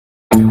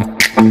You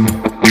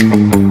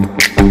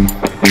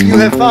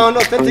have found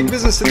Authentic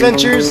Business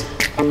Adventures,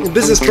 a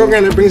business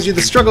program that brings you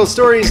the struggle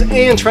stories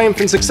and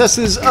triumphant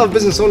successes of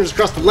business owners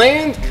across the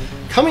land,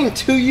 coming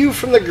to you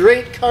from the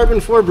great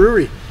Karben4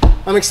 Brewery.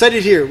 I'm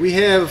excited here. We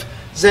have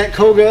Zach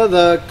Koga,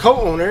 the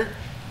co-owner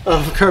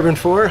of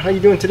Karben4. How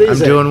you doing today,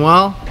 Zach?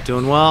 I'm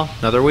doing well.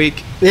 Another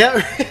week.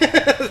 Yeah.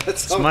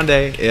 It's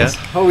Monday. Yeah. That's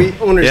how we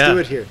owners do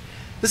it here.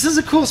 This is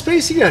a cool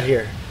space you got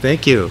here.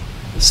 Thank you.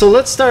 So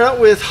let's start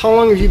out with, how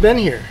long have you been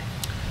here?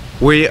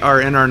 We are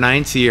in our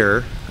 9th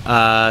year.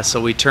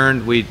 So we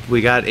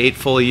got 8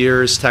 full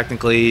years,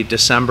 technically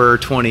December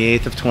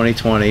 28th of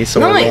 2020.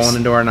 So Nice. We're rolling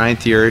into our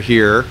 9th year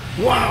here.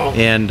 Wow.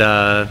 And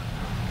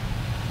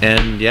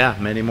yeah,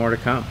 many more to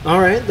come.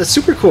 All right, that's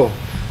super cool.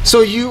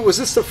 So was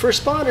this the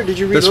first spot, or did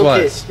you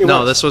relocate?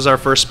 This was our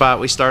first spot.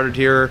 We started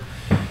here.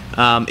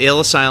 Ale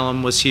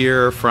Asylum was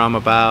here from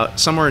about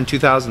somewhere in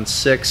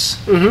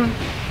 2006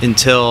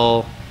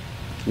 until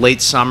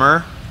late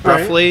summer,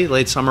 roughly,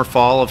 late summer,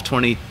 fall of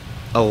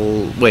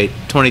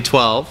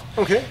 2012.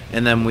 Okay.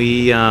 And then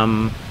we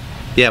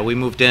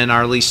moved in.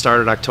 Our lease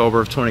started October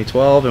of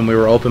 2012, and we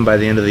were open by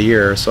the end of the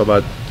year. So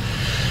it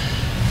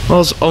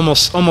was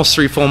almost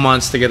 3 full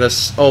months to get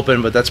us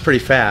open, but that's pretty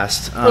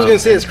fast. I was going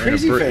to say, it's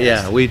crazy fast.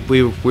 Yeah, we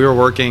were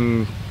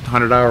working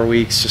 100-hour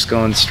weeks, just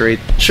going straight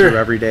through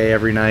every day,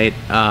 every night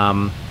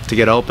to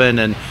get open,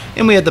 and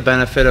we had the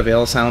benefit of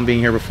Ale Asylum being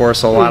here before,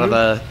 so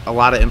a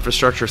lot of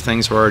infrastructure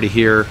things were already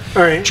here,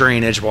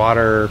 drainage,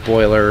 water,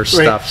 boiler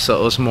stuff. So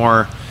it was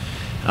more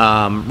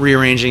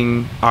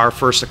rearranging our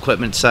first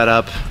equipment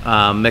setup,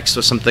 mixed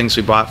with some things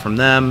we bought from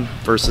them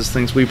versus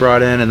things we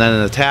brought in, and then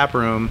in the tap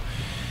room,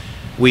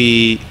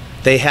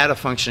 they had a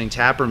functioning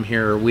tap room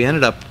here. We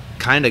ended up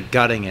kind of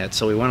gutting it,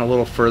 so we went a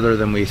little further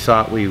than we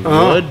thought we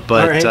would,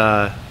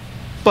 but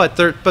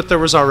there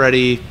was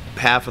already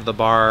half of the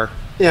bar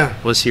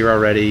was here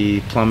already,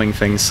 plumbing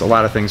things, a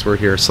lot of things were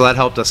here, so that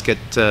helped us get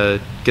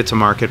to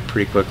market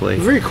pretty quickly.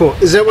 Very cool.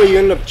 Is that why you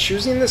ended up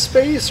choosing this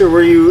space, or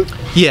were you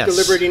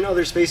deliberating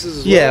other spaces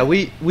as well?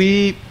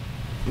 Yeah,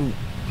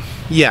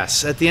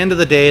 yes, at the end of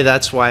the day,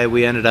 that's why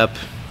we ended up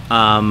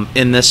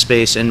in this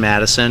space in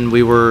Madison.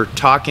 We were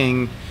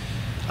talking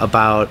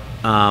about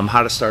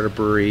how to start a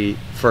brewery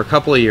for a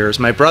couple of years.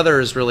 My brother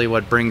is really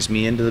what brings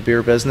me into the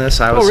beer business.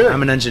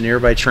 I'm an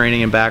engineer by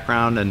training and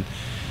background, and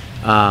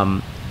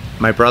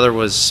my brother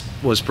was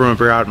brewing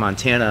beer out in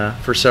Montana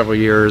for several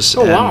years.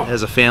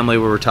 As a family,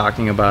 we were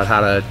talking about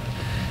how to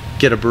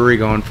get a brewery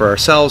going for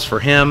ourselves, for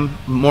him,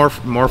 more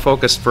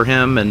focused for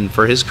him and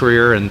for his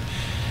career. And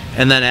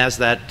then as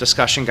that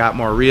discussion got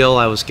more real,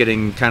 I was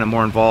getting kind of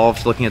more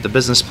involved, looking at the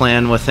business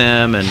plan with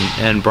him,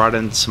 and brought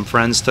in some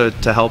friends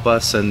to help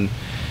us. And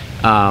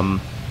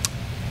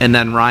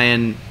then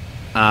Ryan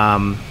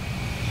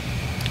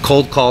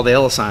cold called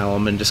Ale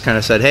Asylum and just kind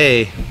of said,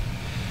 hey,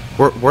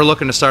 we're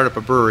looking to start up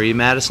a brewery.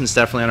 Madison's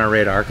definitely on our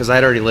radar, because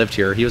I'd already lived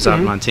here. He was out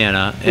in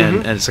Montana,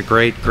 and it's a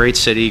great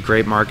city,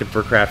 great market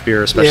for craft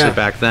beer, especially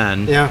back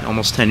then,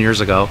 almost 10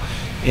 years ago.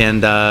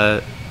 And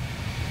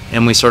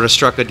we sort of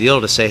struck a deal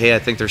to say, hey, I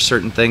think there's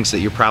certain things that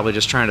you're probably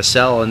just trying to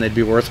sell, and they'd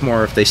be worth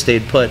more if they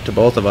stayed put to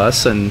both of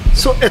us. And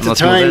so at the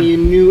time, you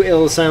knew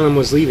Ale Asylum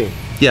was leaving?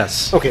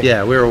 Yes. Okay.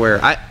 Yeah, we were aware.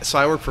 So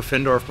I worked for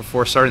Findorf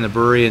before starting the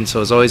brewery, and so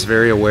I was always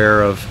very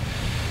aware of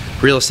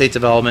real estate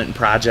development and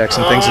projects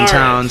and things in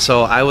town.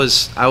 So I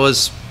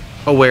was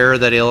aware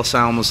that Ale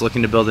Asylum was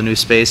looking to build a new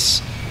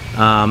space.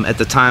 At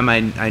the time,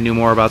 I knew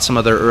more about some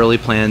of their early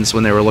plans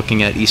when they were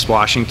looking at East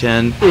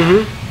Washington,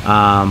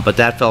 but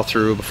that fell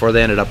through before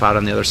they ended up out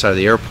on the other side of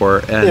the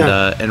airport.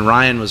 And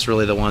Ryan was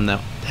really the one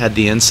that had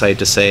the insight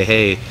to say,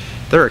 hey,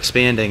 they're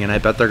expanding, and I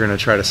bet they're going to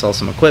try to sell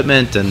some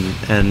equipment,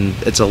 and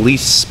it's a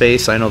lease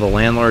space. I know the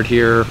landlord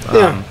here,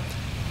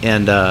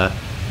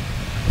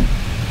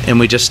 and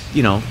we just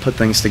put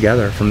things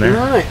together from there.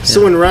 Right. Yeah.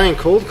 So when Ryan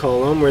cold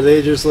called them, were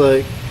they just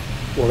like,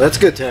 well, that's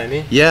good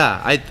timing?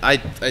 Yeah,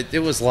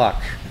 it was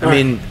luck. I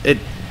mean, it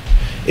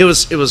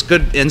was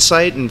good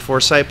insight and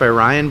foresight by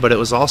Ryan, but it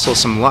was also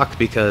some luck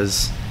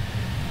because,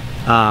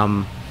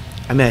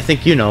 I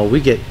think we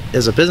get,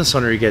 as a business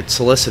owner, you get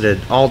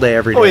solicited all day,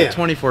 every day,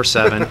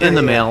 24/7, in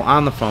the mail,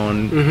 on the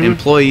phone.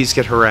 Employees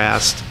get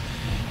harassed.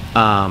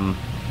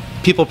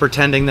 People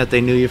pretending that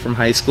they knew you from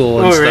high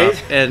school and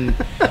stuff, and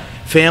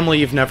family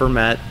you've never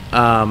met.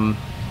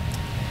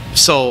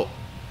 So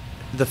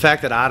the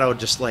fact that Otto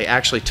just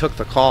actually took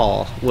the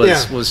call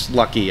was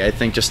lucky, I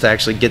think, just to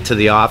actually get to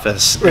the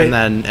office, and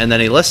then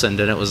he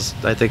listened, and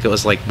I think it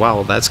was like,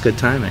 wow, that's good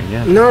timing.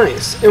 Yeah.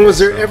 Nice. And was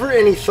there ever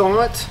any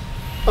thought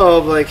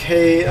of like,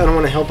 hey, I don't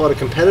want to help out a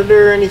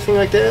competitor or anything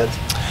like that?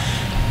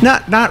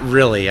 Not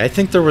really. I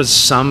think there was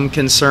some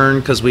concern,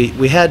 because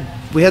we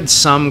had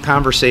some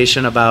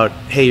conversation about,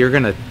 hey, you're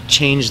going to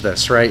change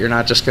this, right? You're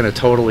not just going to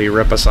totally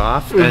rip us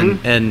off.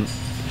 And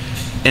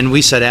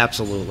we said,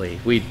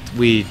 absolutely.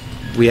 We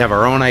have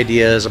our own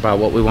ideas about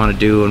what we want to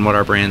do and what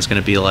our brand's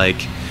going to be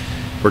like.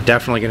 We're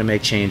definitely going to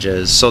make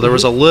changes. So there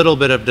was a little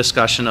bit of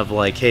discussion of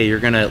like, hey, you're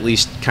going to at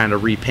least kind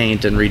of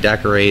repaint and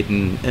redecorate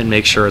and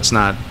make sure it's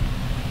not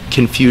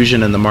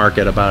confusion in the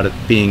market about it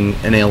being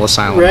an Ale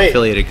Asylum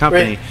affiliated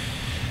company.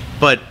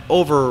 But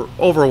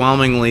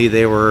overwhelmingly,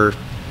 they were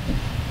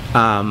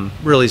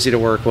real easy to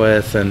work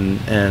with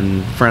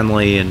and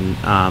friendly,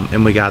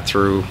 and we got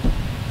through.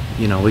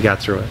 We got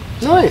through it.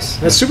 Nice.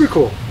 That's super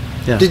cool.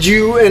 Yeah. Did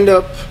you end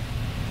up,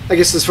 I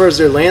guess, as far as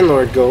their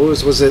landlord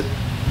goes, was it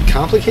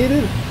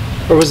complicated?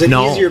 Or was it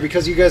easier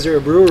because you guys are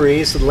a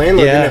brewery, so the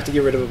landlord didn't have to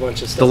get rid of a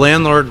bunch of stuff? The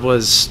landlord that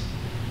was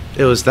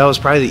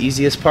probably the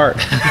easiest part.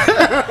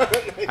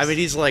 Nice. I mean,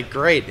 he's like,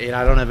 great,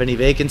 I don't have any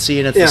vacancy,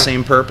 and it's the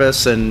same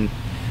purpose, and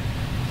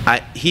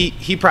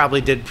he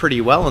probably did pretty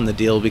well in the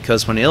deal,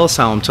 because when Ale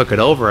Asylum took it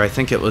over, I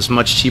think it was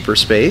much cheaper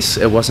space.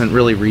 It wasn't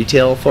really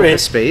retail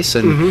focused space,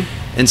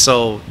 and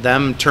so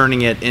them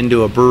turning it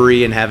into a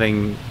brewery and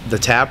having the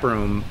tap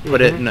room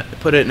put it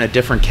in a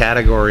different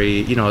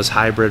category, as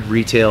hybrid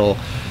retail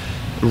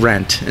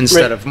rent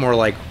instead of more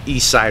like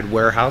East Side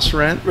warehouse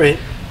rent. Right.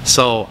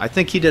 So I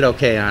think he did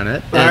okay on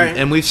it,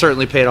 and we've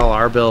certainly paid all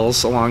our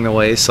bills along the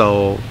way.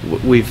 So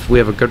we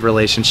have a good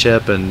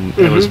relationship, and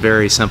it was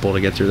very simple to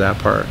get through that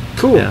part.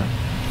 Cool. Yeah.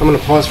 I'm gonna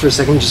pause for a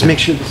second, just make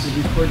sure this is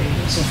recording.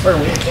 It's so far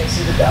away I can't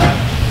see the dot.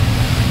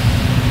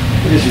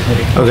 It is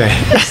recording. Okay.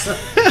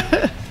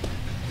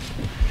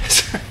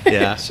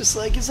 Yeah. It's just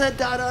like, is that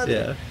dot on?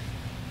 Yeah.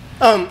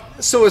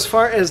 So as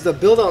far as the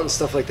build out and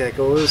stuff like that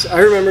goes, I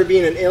remember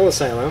being in Ale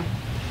Asylum,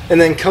 and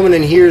then coming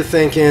in here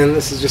thinking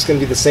this is just going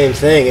to be the same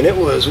thing, and it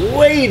was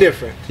way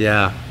different.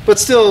 Yeah. But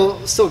still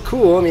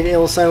cool. I mean,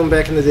 Ale Asylum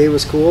back in the day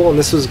was cool, and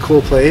this was a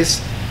cool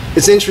place.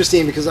 It's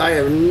interesting because I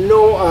have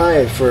no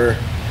eye for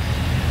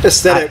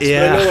aesthetics, but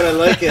I know when I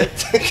like it.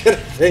 Kind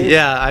of thing.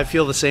 Yeah, I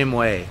feel the same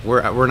way.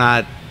 We're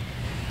not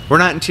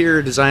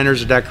interior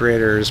designers or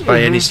decorators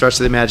by any stretch of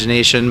the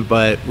imagination,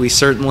 but we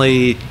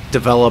certainly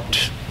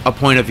developed a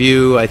point of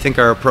view. I think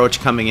our approach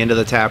coming into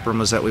the tap room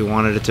was that we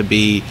wanted it to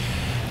be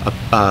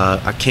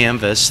a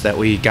canvas that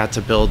we got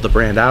to build the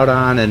brand out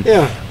on, and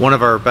one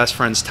of our best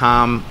friends,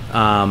 Tom,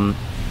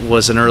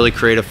 was an early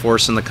creative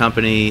force in the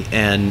company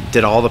and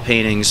did all the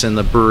paintings in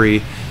the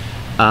brewery,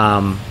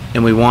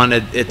 and we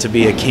wanted it to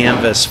be a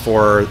canvas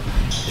for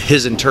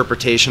his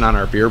interpretation on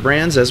our beer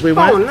brands as we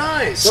went. Oh,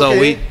 nice. So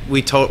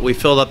we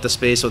filled up the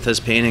space with his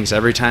paintings.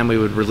 Every time we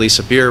would release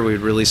a beer, we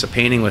would release a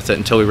painting with it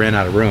until we ran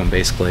out of room,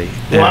 basically.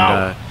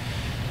 Wow.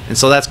 And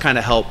so that's kind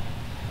of helped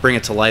bring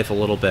it to life a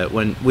little bit.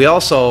 When we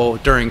also,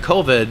 during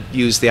COVID,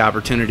 used the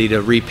opportunity to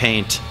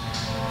repaint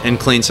and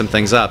clean some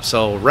things up.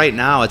 So right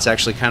now it's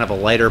actually kind of a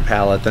lighter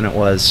palette than it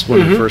was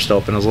when we first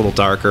opened. It was a little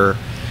darker.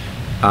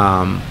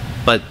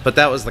 But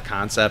that was the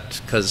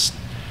concept, because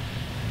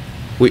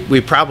we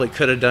probably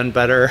could have done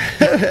better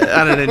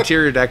on an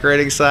interior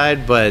decorating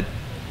side, but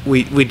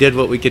we did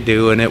what we could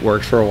do, and it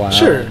worked for a while.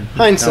 Sure.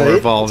 Hindsight. We're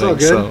evolving,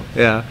 it's all good. So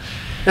yeah.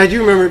 I do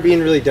remember it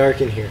being really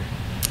dark in here.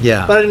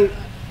 Yeah. But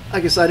I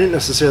guess I didn't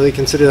necessarily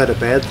consider that a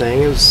bad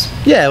thing. It was.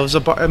 Yeah, it was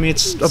a bar. I mean,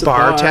 it's a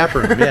bar tap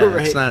room. Yeah,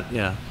 right. It's not.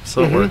 Yeah,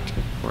 so it worked.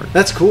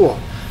 That's cool.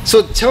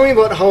 So tell me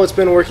about how it's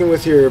been working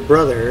with your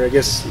brother. I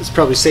guess it's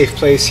probably a safe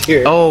place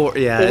here. Oh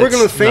yeah. But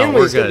working with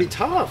family is gonna be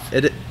tough.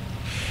 It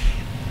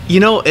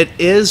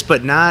is,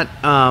 but not.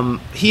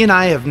 He and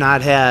I have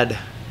not had,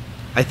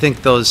 I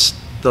think, those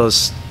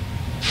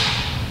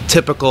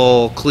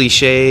typical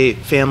cliche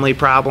family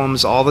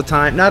problems all the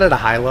time. Not at a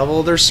high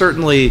level. There's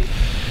certainly.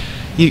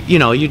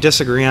 You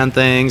disagree on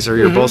things, or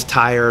you're both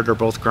tired or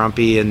both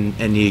grumpy,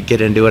 and you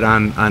get into it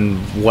on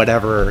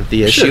whatever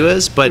the issue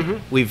is. But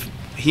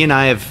he and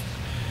I have,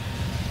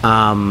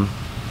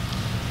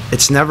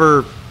 it's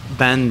never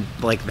been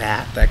like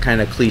that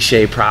kind of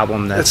cliche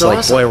problem that's like,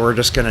 awesome. Boy, we're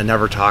just gonna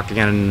never talk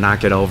again and not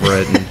get over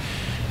it.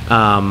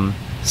 And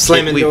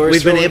slamming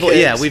doors.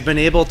 We've been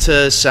able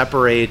to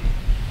separate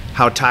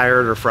how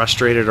tired or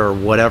frustrated or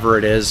whatever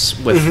it is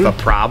with the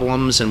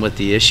problems and with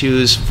the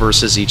issues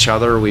versus each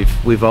other.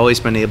 We've always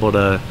been able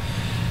to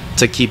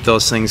keep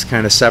those things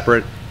kind of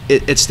separate.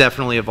 It's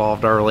definitely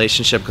evolved our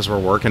relationship because we're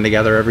working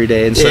together every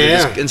day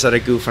instead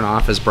of goofing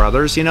off as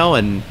brothers,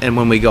 and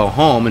when we go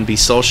home and be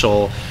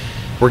social,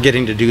 we're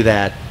getting to do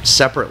that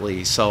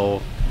separately.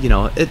 So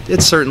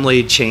it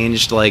certainly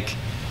changed, like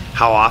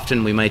how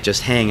often we might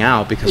just hang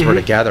out because we're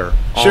together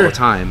all the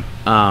time.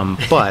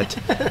 But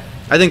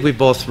I think we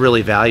both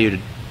really valued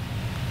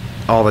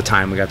all the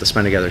time we got to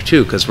spend together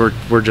too, because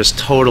we're just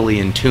totally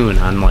in tune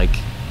on like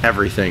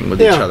everything with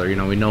each other.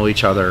 We know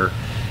each other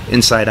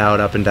inside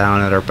out, up and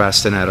down, at our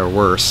best and at our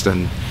worst,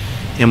 and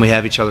we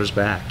have each other's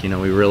back. We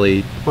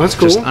really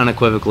just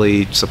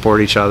unequivocally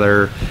support each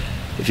other.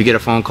 If you get a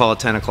phone call at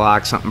 10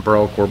 o'clock, something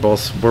broke, we're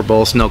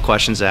both no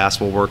questions asked.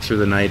 We'll work through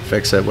the night,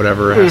 fix it,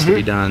 whatever has to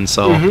be done.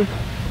 So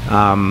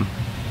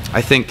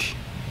I think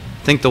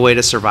the way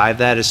to survive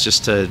that is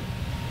just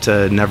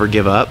to never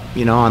give up,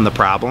 on the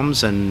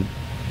problems. And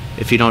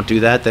if you don't do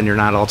that, then you're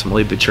not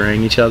ultimately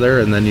betraying each other,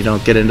 and then you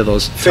don't get into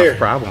those tough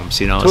problems,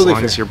 as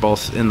long as you're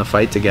both in the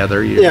fight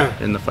together, you're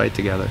in the fight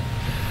together.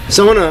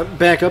 So I want to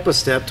back up a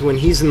step to when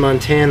he's in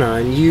Montana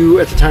and you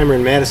at the time are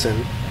in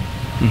Madison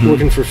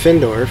working for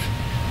Findorf.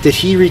 Did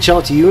he reach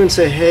out to you and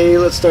say, hey,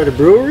 let's start a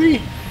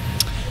brewery?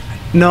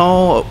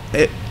 No,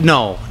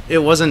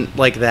 it wasn't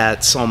like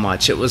that so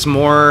much. It was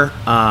more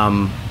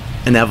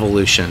an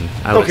evolution,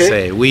 I would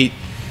say. He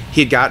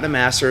had gotten a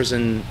master's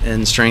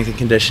in strength and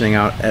conditioning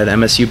out at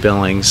MSU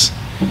Billings,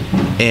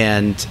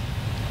 and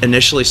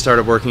initially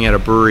started working at a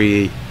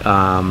brewery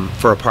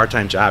for a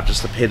part-time job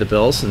just to pay the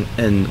bills,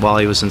 and while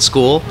he was in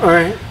school. All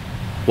right.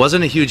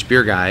 Wasn't a huge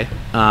beer guy.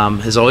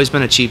 Has always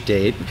been a cheap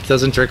date.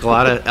 Doesn't drink a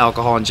lot of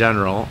alcohol in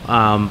general.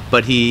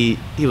 But he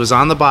was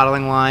on the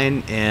bottling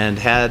line and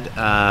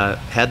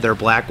had their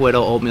Black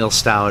Widow oatmeal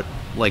stout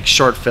like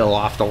short fill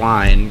off the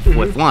line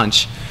with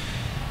lunch,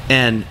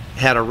 and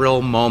had a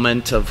real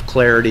moment of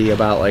clarity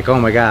about like, oh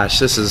my gosh,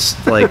 this is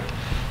like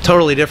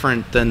totally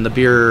different than the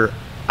beer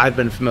I've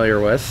been familiar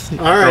with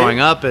growing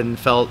up, and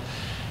felt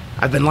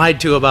I've been lied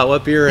to about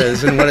what beer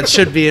is and what it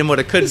should be and what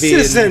it could be.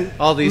 This isn't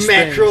all these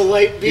macro things.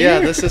 Light beer. Yeah,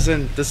 this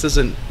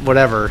isn't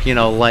whatever,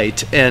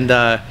 light.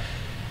 And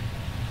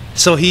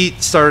so he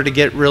started to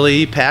get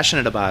really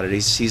passionate about it.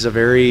 He's a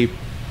very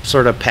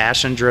sort of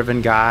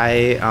passion-driven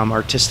guy,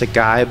 artistic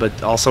guy,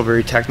 but also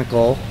very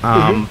technical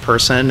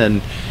person,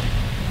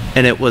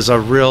 and it was a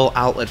real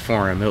outlet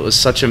for him. It was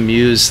such a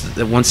muse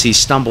that once he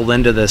stumbled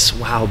into this,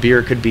 wow,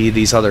 beer could be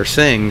these other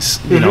things,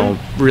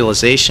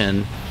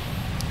 realization.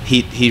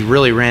 He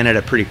really ran at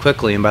it pretty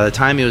quickly, and by the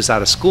time he was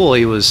out of school,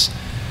 he was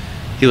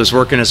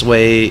working his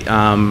way,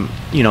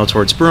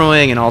 towards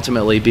brewing, and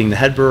ultimately being the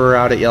head brewer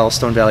out at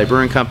Yellowstone Valley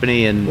Brewing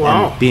Company, and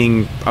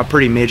being a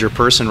pretty major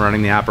person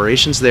running the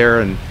operations there.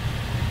 And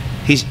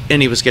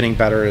he was getting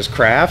better at his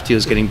craft. He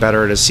was getting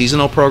better at his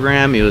seasonal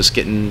program. He was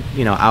getting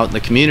out in the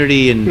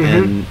community,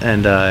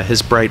 and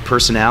his bright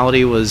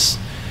personality was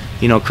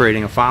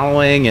creating a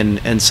following.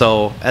 And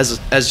so as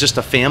just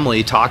a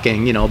family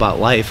talking about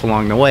life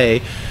along the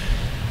way,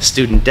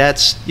 student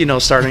debts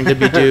starting to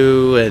be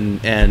due,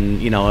 and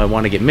I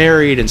want to get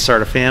married and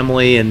start a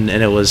family, and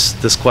it was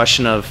this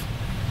question of,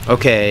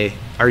 okay,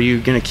 are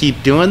you going to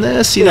keep doing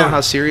this?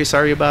 How serious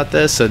are you about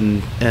this?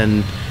 And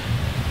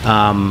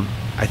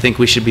I think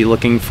we should be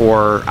looking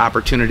for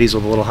opportunities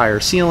with a little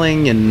higher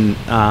ceiling, and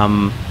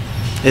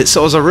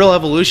so it was a real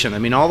evolution. I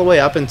mean, all the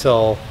way up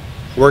until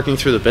working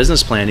through the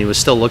business plan, he was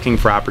still looking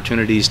for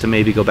opportunities to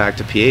maybe go back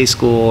to PA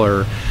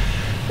school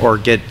or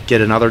get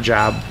another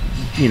job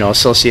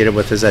associated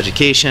with his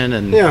education.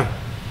 And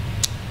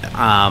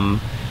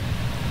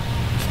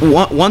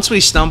once we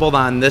stumbled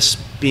on this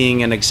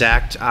being an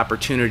exact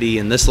opportunity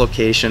in this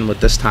location with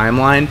this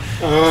timeline,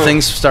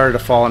 things started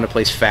to fall into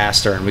place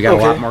faster, and we got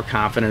a lot more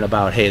confident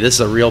about, hey, this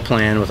is a real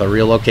plan with a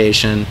real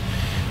location,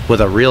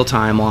 with a real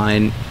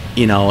timeline,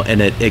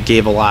 and it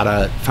gave a lot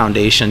of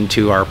foundation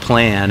to our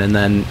plan. And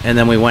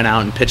then we went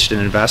out and pitched an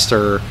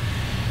investor.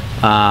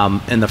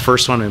 And the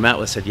first one we met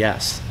with said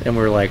yes, and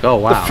we were like, "Oh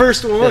wow!" The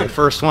first one. Yeah, the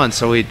first one.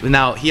 So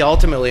now he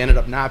ultimately ended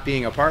up not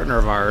being a partner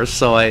of ours.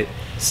 So I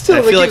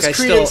feel like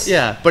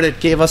but it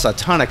gave us a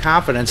ton of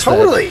confidence.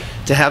 Totally.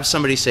 To have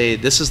somebody say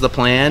this is the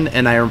plan,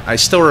 and I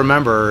still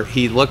remember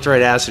he looked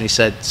right at us and he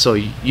said, "So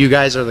you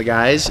guys are the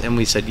guys?" And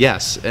we said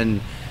yes,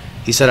 and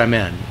he said, "I'm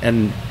in."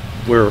 And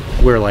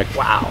we're like,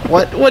 "Wow,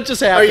 what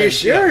just happened?" Are you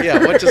sure?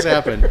 Yeah, what just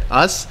happened?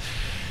 Us,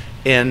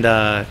 and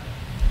I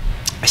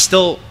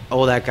still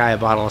owe that guy a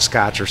bottle of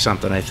scotch or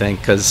something, I think,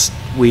 because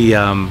we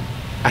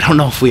I don't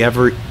know if we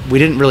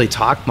didn't really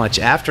talk much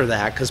after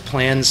that, because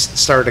plans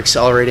started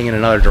accelerating in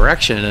another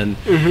direction,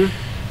 and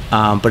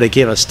but it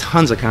gave us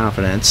tons of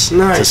confidence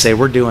to say,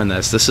 we're doing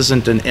this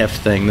isn't an if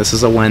thing, this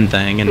is a when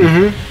thing.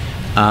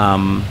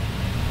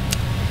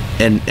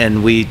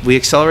 And we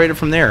accelerated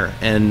from there,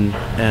 and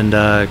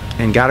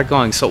got it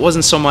going. So it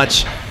wasn't so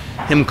much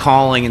him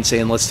calling and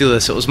saying, let's do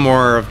this. It was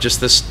more of just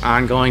this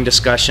ongoing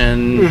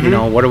discussion,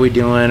 what are we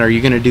doing? Are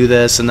you going to do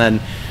this? And then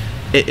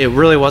it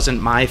really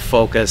wasn't my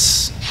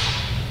focus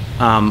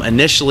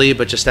initially,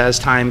 but just as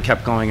time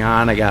kept going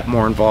on, I got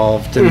more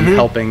involved in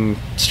helping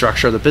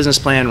structure the business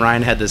plan.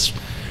 Ryan had this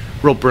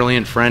real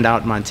brilliant friend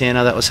out in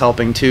Montana that was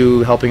helping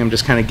him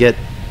just kind of get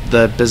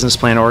the business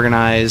plan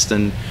organized.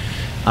 And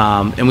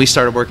we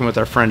started working with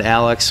our friend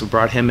Alex. We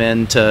brought him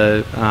in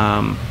to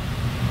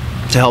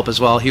help as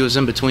well. He was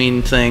in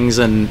between things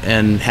and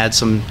had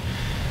some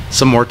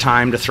more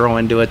time to throw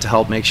into it to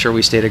help make sure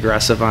we stayed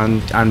aggressive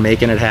on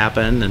making it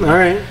happen. And, all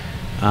right.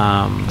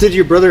 Did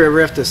your brother ever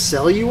have to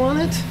sell you on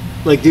it?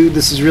 Like, dude,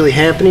 this is really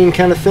happening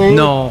kind of thing?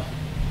 No.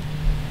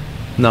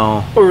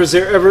 Or was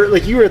there ever,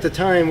 like, you were at the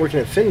time working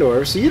at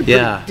Findorf, so you had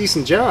a pretty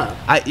decent job.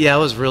 I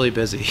was really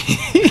busy.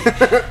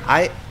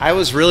 I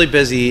was really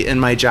busy,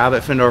 and my job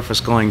at Findorf was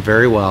going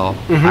very well.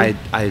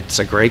 It's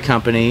a great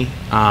company.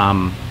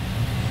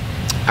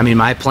 I mean,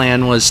 my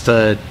plan was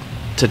to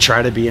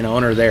try to be an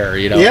owner there.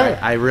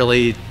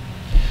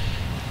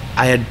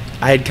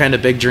 I had kind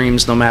of big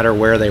dreams no matter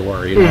where they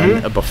were.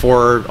 And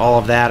before all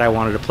of that, I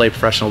wanted to play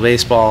professional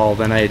baseball.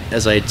 Then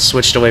as I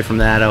switched away from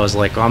that, I was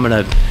like, I'm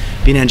going to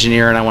be an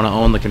engineer, and I want to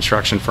own the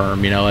construction firm,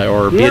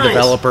 or be a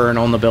developer and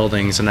own the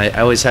buildings. And I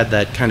always had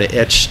that kind of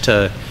itch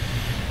to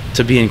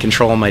be in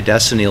control of my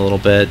destiny a little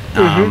bit.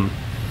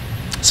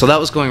 So that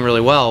was going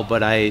really well,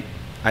 but I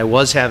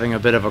was having a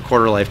bit of a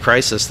quarter life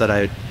crisis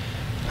that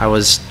I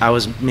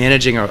was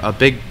managing a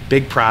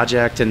big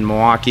project in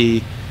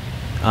Milwaukee.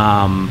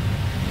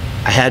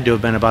 I had to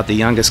have been about the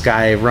youngest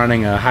guy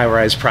running a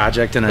high-rise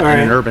project in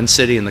an urban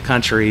city in the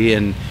country,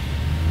 and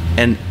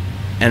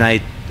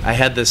I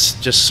had this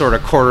just sort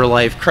of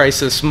quarter-life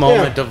crisis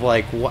moment of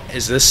like, what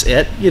is this?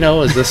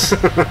 Is this?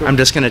 I'm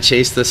just going to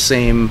chase the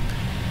same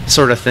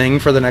sort of thing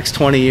for the next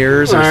 20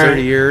 years or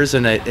 30 years,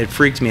 and it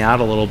freaked me out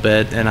a little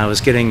bit, and I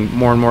was getting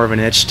more and more of an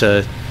itch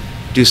to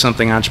do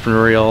something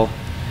entrepreneurial.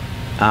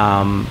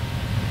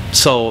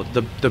 So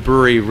the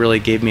brewery really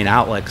gave me an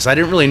outlet, because I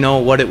didn't really know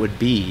what it would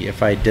be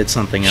if I did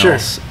something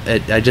else.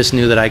 I just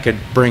knew that I could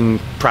bring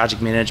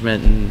project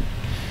management and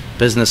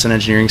business and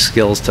engineering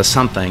skills to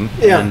something,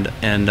 and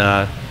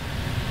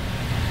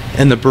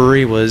the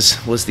brewery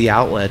was the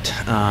outlet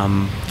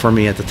for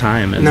me at the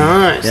time. And,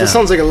 nice. That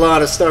sounds like a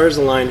lot of stars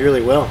aligned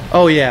really well.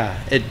 Oh yeah,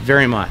 it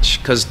very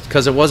much,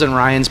 because it wasn't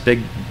Ryan's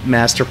big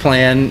master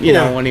plan, you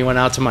know, when he went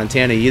out to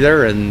Montana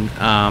either, and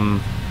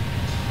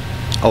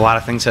a lot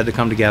of things had to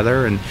come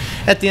together, and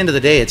at the end of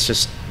the day, it's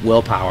just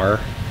willpower.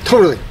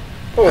 Totally.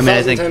 Oh, I mean,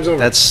 I think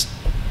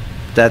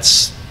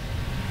that's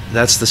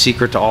the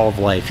secret to all of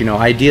life. You know,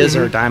 ideas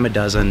are a dime a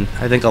dozen.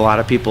 I think a lot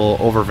of people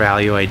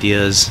overvalue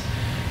ideas.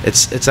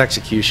 It's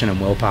execution and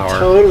willpower.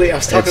 Totally. I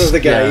was talking with the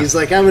guy. He's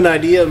like, I'm an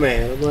idea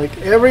man. I'm like,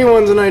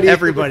 everyone's an idea.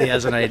 Everybody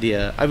has an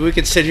idea. I mean, we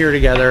could sit here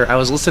together. I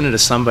was listening to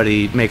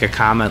somebody make a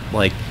comment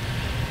like,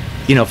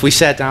 you know, if we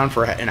sat down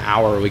for an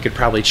hour, we could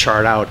probably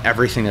chart out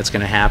everything that's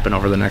going to happen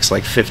over the next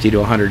like 50 to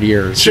 100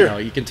 years. Sure. You know,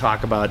 you can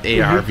talk about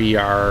AR,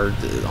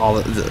 VR, all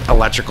the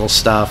electrical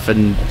stuff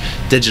and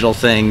digital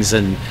things,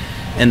 and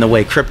the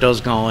way crypto's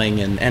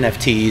going and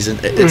NFTs, and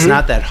it's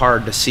not that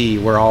hard to see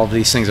where all of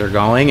these things are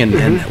going,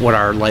 and what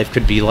our life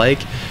could be like.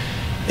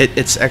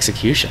 It's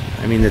execution.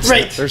 I mean,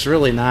 there's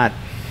really not.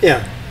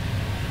 Yeah.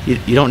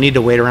 You don't need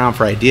to wait around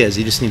for ideas.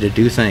 You just need to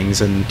do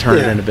things and turn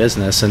it into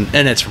business. And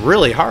it's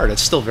really hard.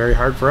 It's still very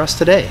hard for us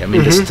today. I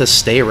mean, just to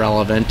stay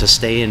relevant, to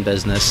stay in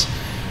business.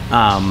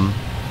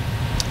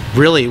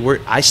 Really,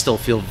 I still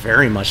feel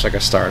very much like a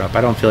startup. I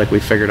don't feel like we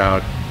figured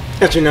out.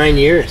 After 9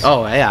 years.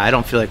 Oh, yeah. I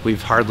don't feel like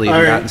we've hardly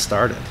even gotten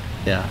started.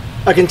 Yeah.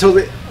 I can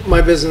totally. My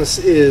business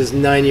is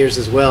 9 years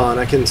as well, and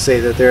I can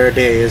say that there are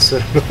days.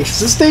 Is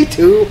this day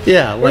 2?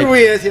 Yeah. Where are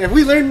we at here? Have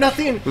we learned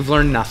nothing? We've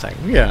learned nothing.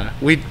 Yeah.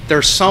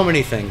 There's so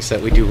many things that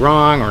we do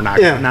wrong, or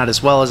not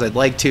as well as I'd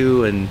like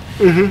to, and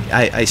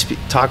I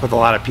talk with a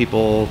lot of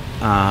people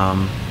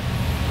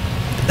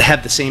that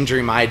have the same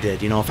dream I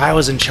did. You know, if I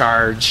was in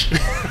charge,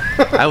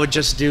 I would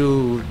just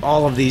do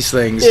all of these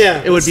things.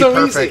 Yeah. It would be so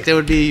perfect. Easy. It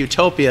would be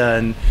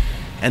utopia,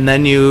 and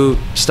then you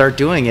start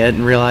doing it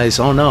and realize,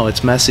 oh no,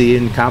 it's messy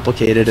and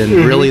complicated, and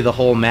really the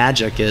whole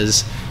magic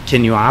is,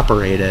 can you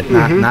operate it?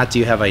 Not do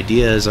you have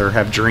ideas or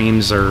have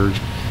dreams or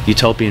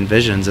utopian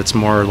visions. It's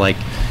more like,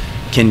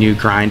 can you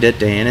grind it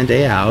day in and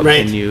day out?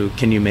 Right.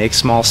 Can you make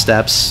small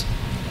steps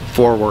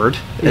forward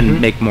and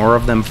make more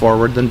of them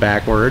forward than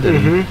backward?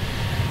 And,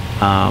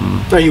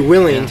 are you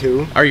willing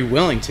to? Are you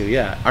willing to?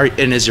 Yeah.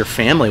 And is your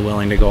family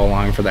willing to go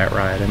along for that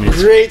ride? I mean,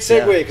 great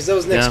segue, because that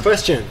was the next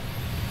question.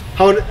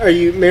 How are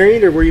you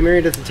married, or were you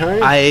married at the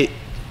time?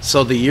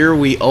 So the year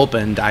we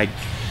opened, I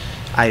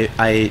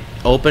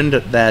opened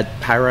that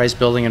high-rise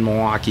building in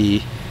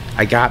Milwaukee.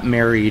 I got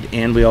married,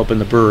 and we opened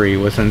the brewery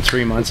within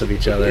 3 months of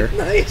each other.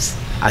 Nice.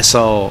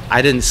 So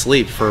I didn't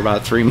sleep for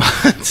about 3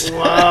 months.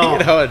 Wow.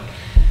 You know,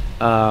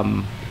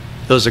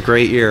 it was a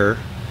great year.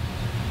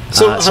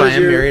 So I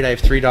am married. I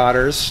have 3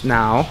 daughters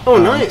now. Oh,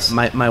 nice.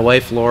 My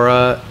wife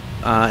Laura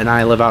and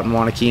I live out in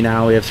Wanakee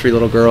now. We have 3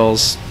 little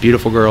girls,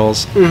 beautiful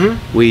girls.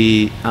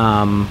 We,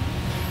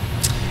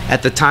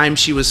 at the time,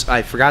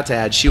 I forgot to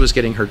add, she was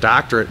getting her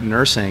doctorate in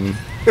nursing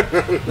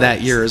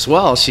that year as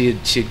well.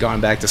 She'd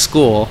gone back to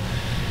school.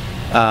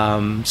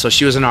 So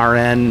she was an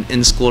RN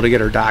in school to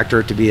get her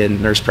doctorate to be a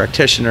nurse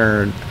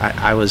practitioner. And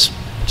I was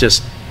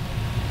just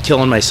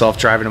killing myself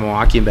driving to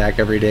Milwaukee and back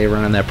every day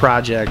running that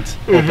project.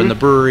 Opened the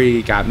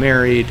brewery, got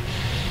married.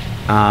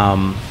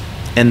 And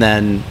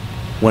then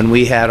when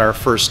we had our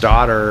first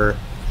daughter,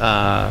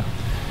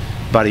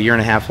 about a year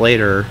and a half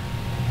later,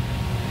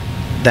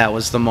 that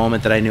was the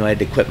moment that I knew I had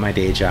to quit my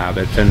day job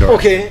at Findor.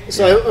 Okay,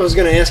 so I was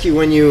going to ask you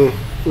when you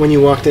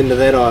walked into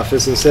that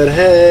office and said,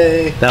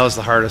 "Hey." That was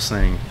the hardest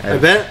thing. I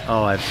bet.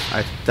 Oh,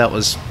 that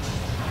was.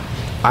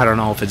 I don't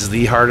know if it's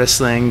the hardest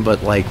thing,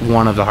 but like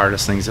one of the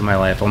hardest things in my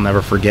life. I'll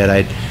never forget.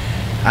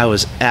 I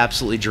was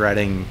absolutely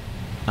dreading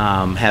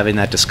having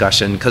that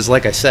discussion, because,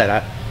 like I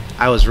said,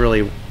 I was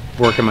really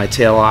working my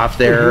tail off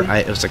there.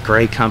 It was a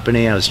great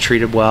company. I was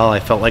treated well. I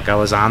felt like I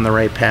was on the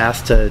right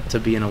path to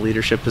be in a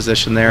leadership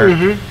position there.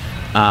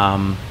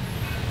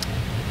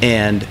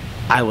 And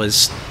I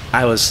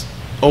was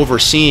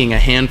overseeing a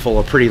handful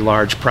of pretty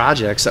large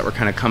projects that were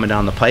kind of coming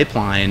down the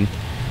pipeline,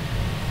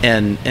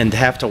 and to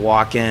have to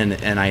walk in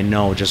and I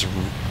know just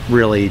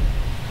really,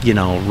 you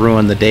know,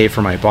 ruin the day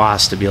for my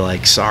boss to be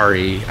like,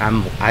 sorry,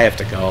 I have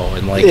to go,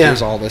 and like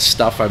here's all this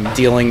stuff I'm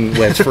dealing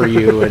with for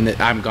you, and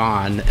I'm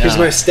gone. Here's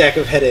my stack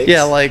of headaches.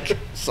 Yeah, like,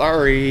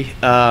 sorry.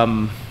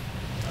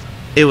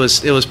 It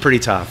was pretty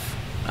tough.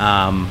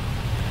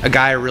 a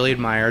guy I really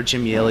admire,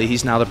 Jim Yaley.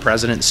 He's now the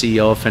president and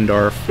CEO of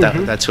Findorf.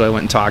 That's who I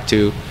went and talked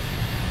to.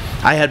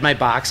 I had my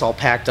box all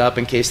packed up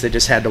in case they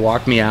just had to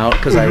walk me out,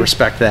 because I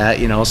respect that.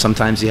 You know,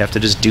 sometimes you have to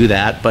just do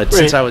that. But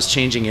since I was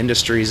changing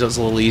industries, it was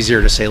a little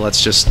easier to say,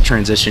 let's just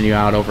transition you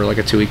out over like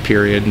a 2-week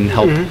period and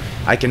help.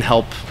 I can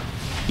help,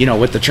 you know,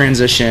 with the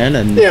transition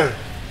and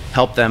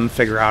help them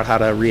figure out how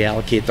to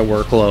reallocate the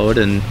workload.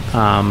 And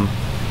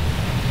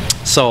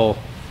so,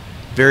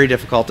 very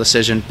difficult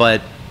decision,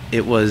 but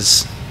it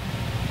was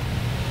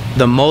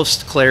the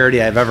most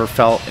clarity I've ever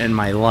felt in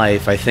my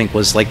life. I think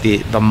was like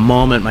the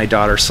moment my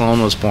daughter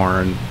Sloan was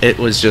born. It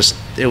was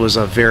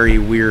a very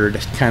weird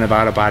kind of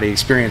out of body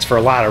experience for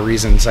a lot of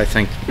reasons. I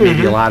think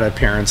maybe a lot of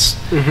parents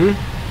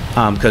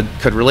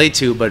could relate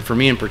to, but for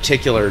me in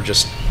particular,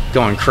 just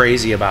going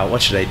crazy about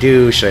what should I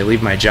do? Should I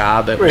leave my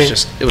job? It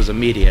was it was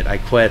immediate. I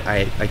quit.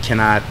 I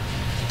cannot.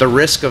 The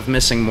risk of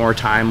missing more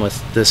time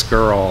with this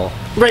girl.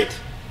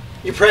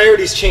 Your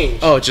priorities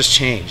changed. Oh, it just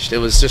changed. It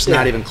was just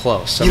not even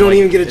close. You don't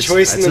even get a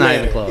choice in the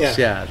matter. It's not even close.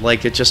 Yeah,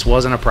 like it just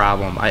wasn't a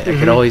problem. I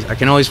can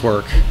always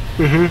work.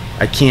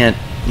 I can't.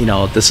 You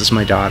know, this is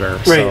my daughter.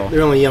 Right. So.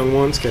 They're only young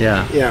ones.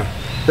 Yeah.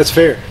 That's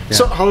fair. Yeah.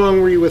 So, how long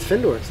were you with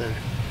Findorf then?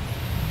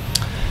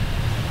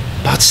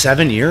 About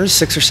 7 years,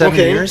 6 or 7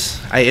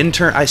 years.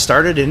 I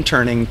started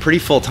interning, pretty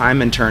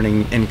full-time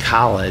interning in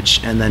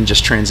college, and then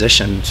just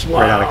transitioned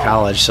right out of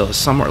college. So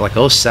somewhere like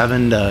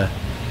 07 to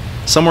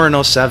somewhere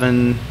in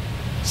 07.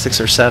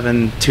 6 or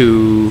 7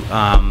 to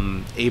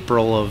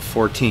April of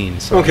 14.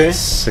 So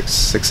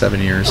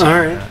 6-7 years. All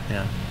right.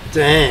 Yeah.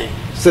 Dang.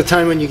 It's the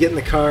time when you get in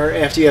the car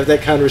after you have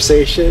that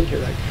conversation.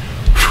 You're like,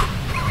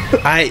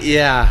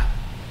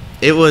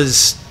 It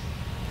was.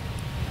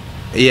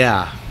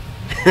 Yeah.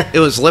 It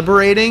was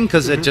liberating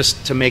because it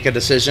just to make a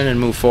decision and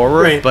move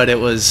forward. But it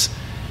was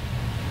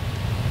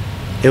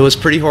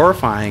pretty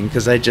horrifying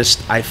because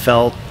I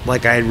felt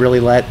like I had really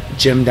let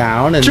Jim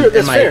down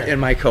and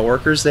my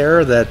coworkers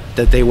there that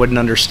they wouldn't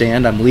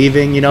understand I'm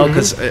leaving, you know,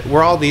 because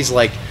we're all these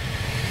like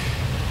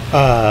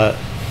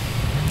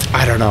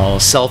I don't know,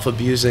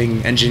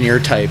 self-abusing engineer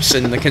types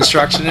in the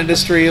construction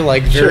industry,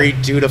 like very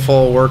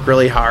dutiful, work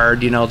really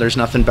hard, you know, there's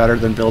nothing better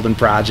than building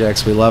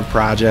projects. We love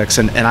projects,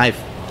 and I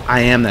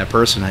am that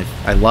person.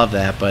 I love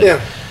that,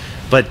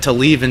 but to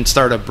leave and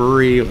start a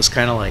brewery, it was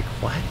kind of like,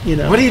 what? You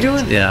know? What are you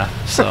doing? Yeah.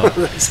 So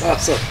that's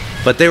awesome.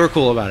 But they were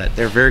cool about it.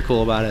 They're very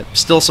cool about it.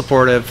 Still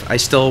supportive. I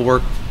still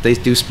work. They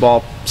do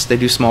small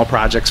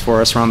projects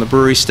for us around the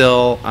brewery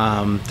still.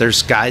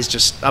 There's guys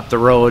just up the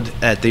road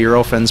at the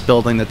Eurofins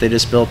building that they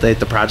just built. The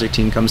project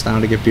team comes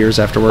down to get beers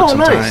after work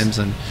sometimes.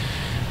 Nice.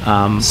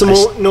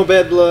 And no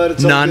bad blood.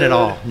 It's none at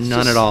all.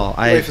 None at all.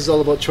 Life is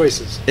all about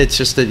choices. It's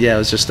just it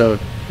was just a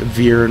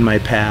veer in my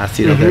path.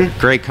 You know, they're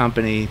great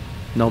company.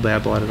 No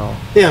bad blood at all.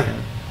 Yeah.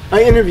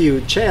 I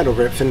interviewed Chad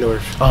over at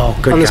Findorf. Oh,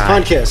 good guy. On this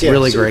podcast. Yeah,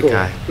 really great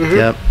guy.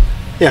 Yep.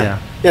 Yeah,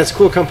 it's a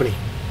cool company.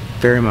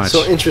 Very much.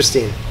 So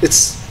interesting.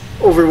 It's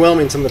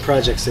overwhelming, some of the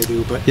projects they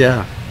do. But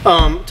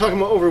talking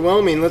about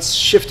overwhelming, let's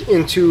shift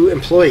into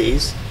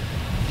employees.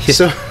 Yeah.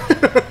 So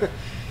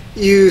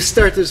you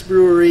start this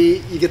brewery,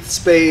 you get the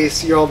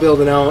space, you're all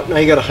building out. Now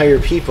you got to hire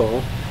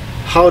people.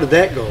 How did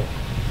that go?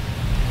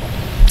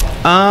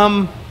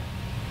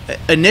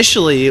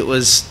 Initially, it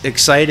was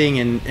exciting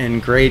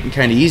and great and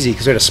kind of easy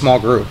because we had a small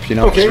group. You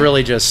know, it was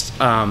really just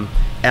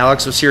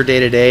Alex was here day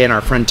to day, and our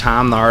friend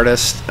Tom, the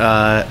artist,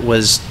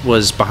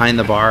 was behind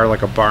the bar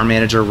like a bar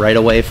manager right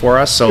away for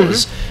us. So it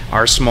was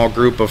our small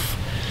group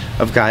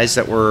of guys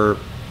that were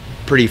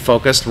pretty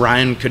focused.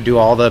 Ryan could do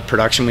all the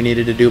production we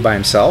needed to do by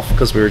himself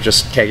because we were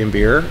just kegging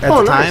beer at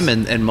the time,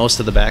 and most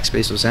of the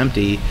backspace was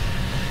empty.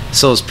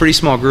 So it was a pretty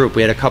small group.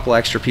 We had a couple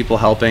extra people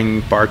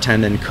helping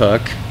bartend and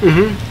cook.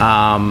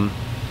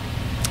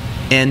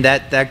 And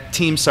that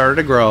team started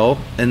to grow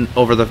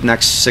over the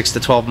next 6 to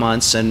 12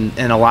 months, and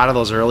a lot of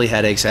those early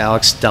headaches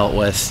Alex dealt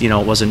with, you know,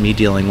 it wasn't me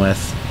dealing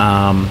with.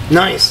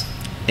 Nice.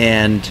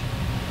 And,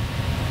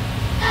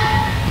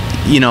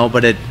 you know,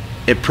 but it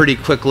pretty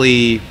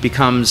quickly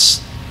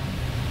becomes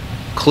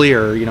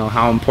clear, you know,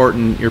 how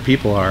important your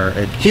people are.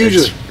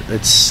 Hugely.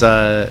 It's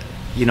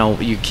you know,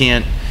 you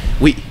can't.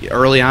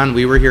 Early on,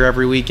 we were here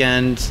every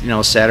weekend. You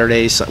know,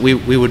 Saturdays we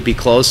would be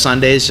closed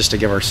Sundays just to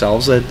give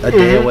ourselves a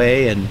day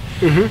away. And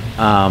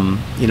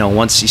you know,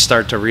 once you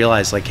start to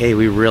realize, like, hey,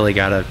 we really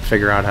got to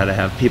figure out how to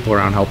have people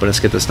around helping us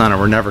get this done, or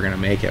we're never going to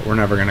make it. We're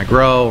never going to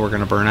grow. We're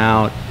going to burn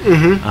out.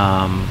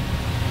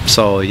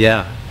 So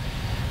yeah,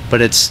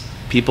 but it's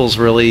people's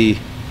really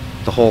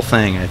the whole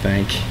thing, I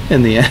think,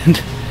 in the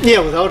end. Yeah,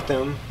 without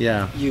them,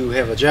 you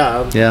have a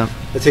job. Yeah,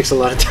 it takes a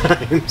lot of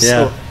time.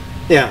 So.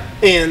 Yeah,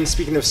 and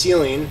speaking of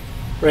ceiling,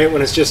 right,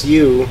 when it's just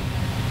you,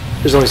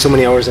 there's only so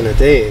many hours in a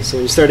day. So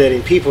when you start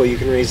adding people, you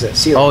can raise that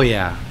ceiling. Oh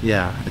yeah,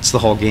 it's the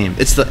whole game.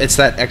 It's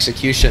that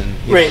execution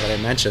know, that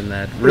I mentioned.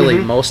 That really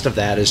most of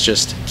that is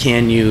just,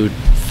 can you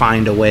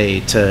find a way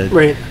to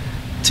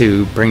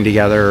bring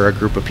together a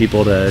group of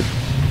people to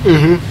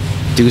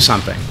do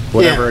something,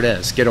 whatever it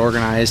is, get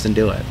organized and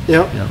do it.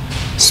 Yeah.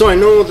 So I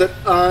know that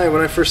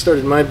when I first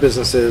started my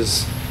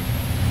businesses,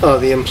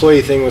 the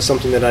employee thing was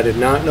something that I did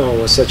not know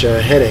was such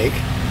a headache.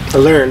 I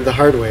learned the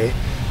hard way.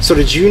 So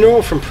did you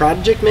know from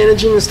project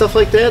managing and stuff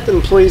like that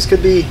employees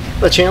could be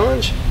a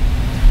challenge?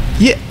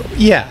 Yeah.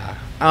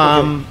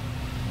 Okay.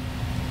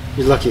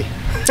 You're lucky.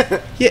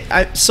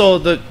 Yeah.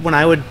 So when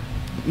I would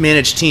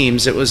manage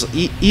teams, it was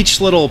each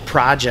little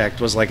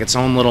project was like its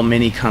own little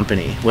mini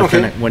company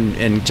within when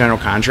in general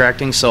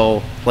contracting.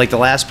 So like the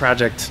last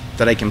project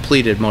that I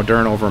completed,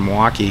 Modern over in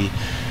Milwaukee,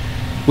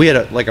 we had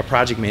a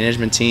project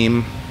management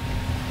team.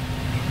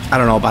 I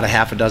don't know, about a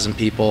half a dozen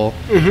people,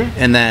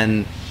 and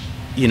then,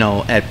 you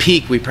know, at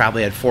peak we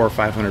probably had 400 or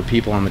 500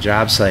 people on the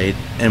job site,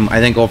 and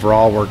I think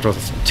overall worked with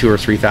 2,000 or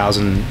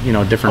 3,000, you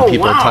know, different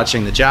people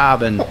touching the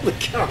job, and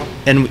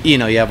you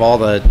know, you have all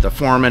the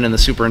foremen and the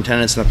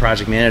superintendents and the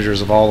project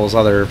managers of all those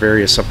other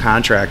various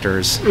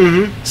subcontractors.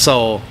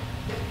 So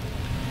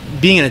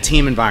being in a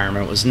team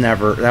environment was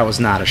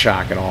not a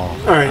shock at all.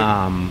 All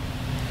right.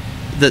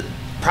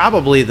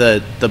 Probably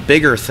the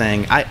bigger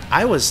thing,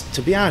 I was,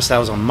 to be honest, I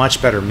was a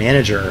much better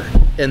manager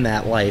in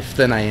that life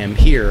than I am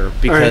here,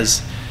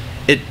 because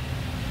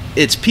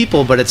it's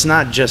people, but it's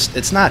not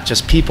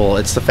just people.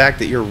 It's the fact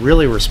that you're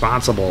really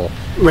responsible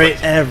for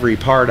every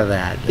part of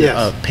that.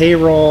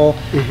 Payroll,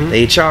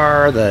 the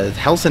HR, the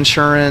health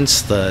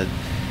insurance, the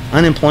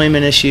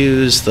unemployment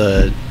issues,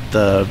 the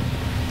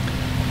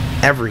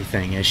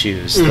everything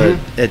issues,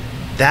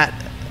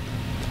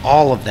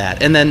 all of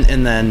that, and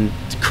then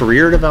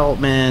career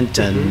development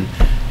and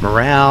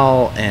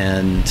morale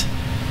and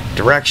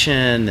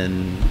direction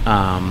and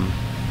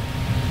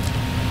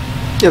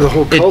the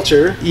whole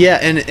culture.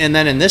 And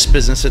then in this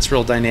business it's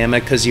real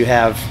dynamic, because you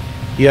have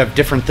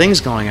different things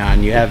going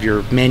on. You have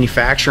your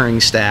manufacturing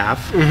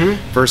staff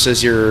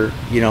versus your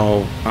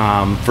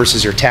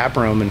versus your tap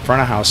room and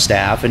front of house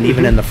staff, and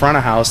even in the front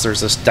of house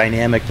there's this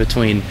dynamic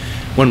between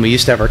when we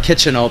used to have our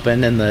kitchen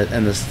open and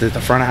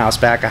the front of house,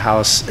 back of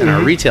house, and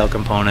our retail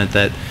component,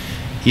 that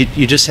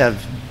you just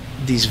have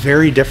these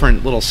very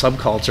different little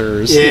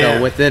subcultures, you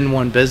know, within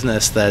one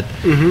business that,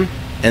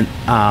 and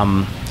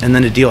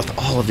then to deal with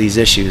all of these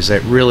issues,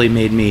 it really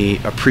made me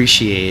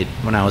appreciate,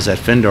 when I was at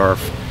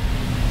Findorf,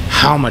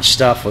 how much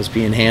stuff was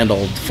being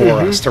handled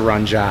for us to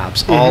run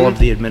jobs. All of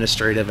the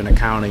administrative and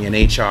accounting and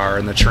HR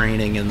and the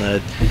training and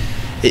the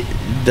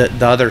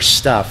other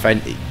stuff. I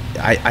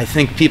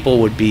think people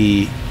would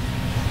be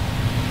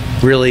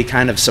really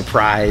kind of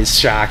surprised,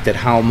 shocked at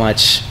how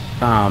much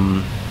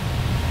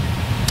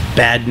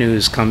bad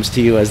news comes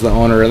to you as the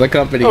owner of the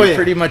company. You're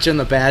pretty much in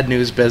the bad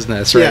news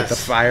business, right? The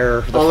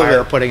fire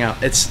putting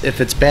out. If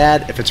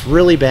it's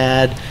really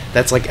bad,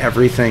 that's like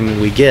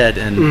everything we get,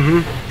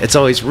 and it's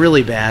always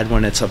really bad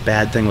when it's a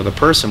bad thing with a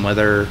person,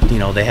 whether, you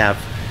know, they have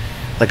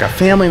like a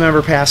family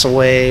member pass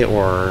away,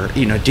 or,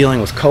 you know, dealing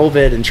with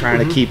COVID and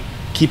trying to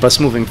keep us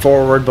moving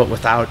forward, but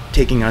without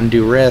taking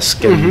undue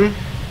risk, and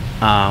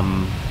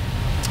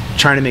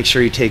trying to make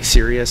sure you take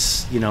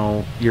serious, you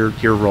know,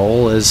 your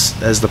role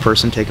as the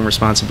person taking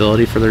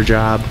responsibility for their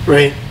job,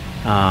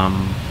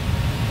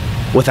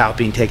 without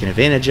being taken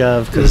advantage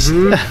of, because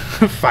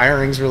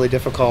firing's really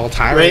difficult,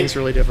 hiring's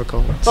really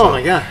difficult. So oh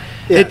my god,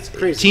 it's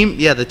crazy.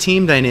 The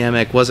team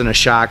dynamic wasn't a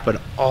shock, but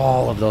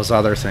all of those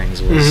other things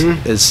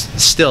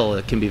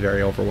it can be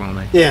very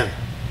overwhelming. I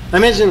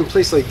imagine in a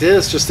place like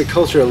this, just the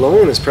culture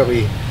alone is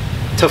probably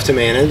tough to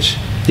manage.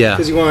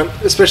 Because you want,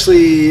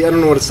 especially, I don't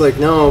know what it's like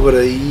now, but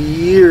a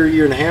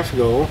year and a half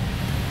ago,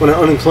 when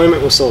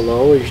unemployment was so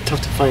low, it's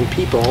tough to find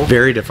people.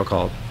 Very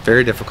difficult.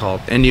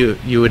 And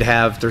you would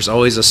have, there's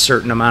always a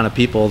certain amount of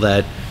people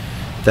that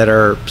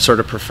are sort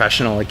of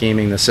professional at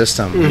gaming the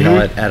system, you know,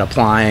 at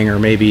applying, or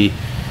maybe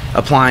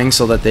applying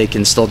so that they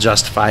can still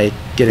justify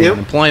getting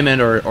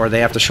unemployment, or they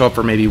have to show up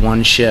for maybe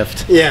one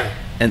shift.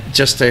 And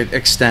just to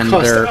extend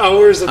their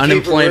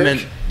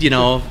unemployment, you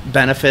know,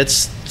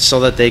 benefits, so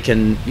that they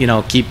can, you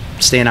know, keep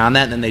staying on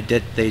that, and then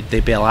they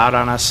bail out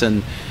on us.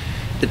 And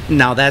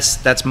now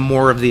that's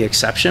more of the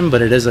exception,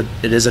 but it is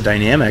a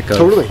dynamic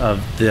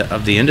of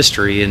the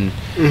industry, and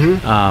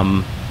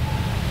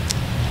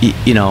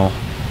you know,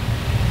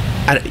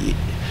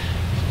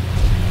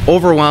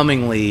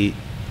 overwhelmingly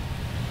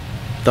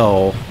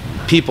though,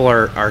 people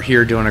are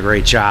here doing a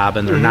great job,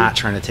 and they're not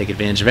trying to take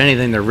advantage of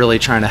anything. They're really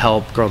trying to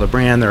help grow the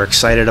brand. They're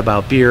excited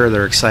about beer.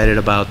 They're excited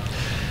about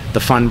the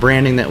fun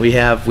branding that we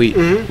have. We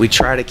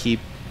try to keep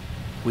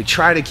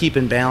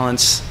in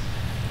balance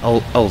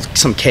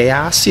some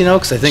chaos, you know,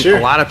 because I think a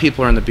lot of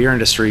people are in the beer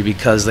industry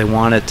because they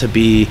want it to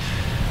be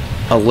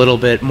a little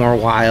bit more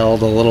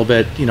wild, a little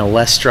bit, you know,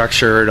 less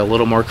structured, a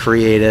little more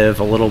creative,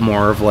 a little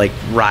more of like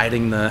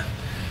riding the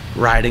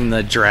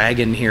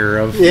dragon here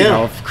of, you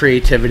know, of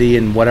creativity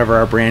and whatever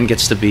our brand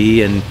gets to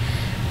be. And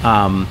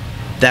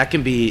that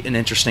can be an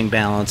interesting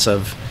balance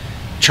of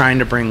trying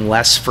to bring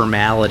less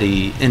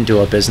formality into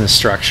a business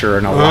structure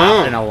and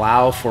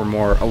allow for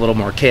a little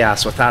more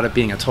chaos without it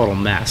being a total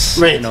mess.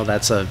 You know,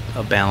 that's a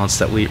balance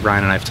that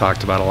Ryan and I have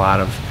talked about a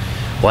lot of.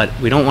 What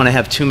we don't want to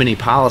have too many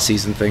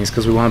policies and things,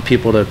 because we want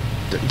people to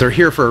they're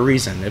here for a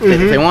reason. If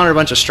they wanted a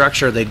bunch of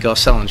structure, they'd go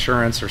sell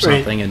insurance or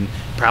something and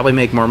probably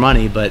make more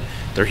money, but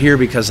they're here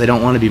because they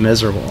don't want to be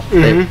miserable.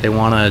 They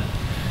want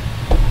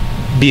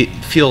to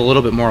feel a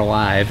little bit more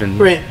alive, and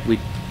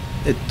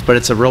but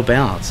it's a real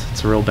balance.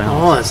 It's a real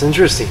balance. Oh, that's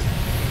interesting.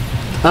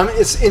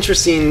 It's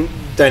interesting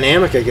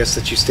dynamic, I guess,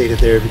 that you stated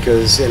there,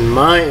 because in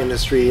my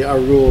industry, our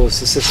rule is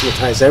to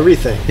systematize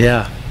everything.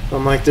 Yeah.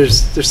 I'm like,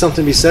 there's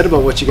something to be said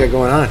about what you got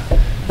going on.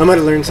 I might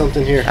have learned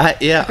something here.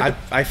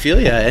 I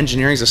feel you.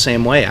 Engineering's the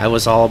same way. I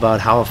was all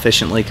about how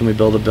efficiently can we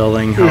build a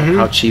building,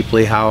 how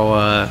cheaply,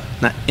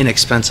 not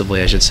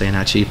inexpensively, I should say,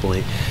 not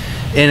cheaply,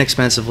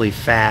 inexpensively,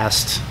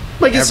 fast.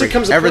 I guess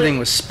everything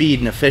was speed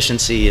and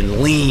efficiency and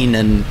lean,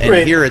 and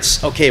here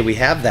it's okay. We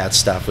have that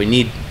stuff.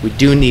 We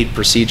do need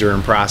procedure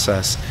and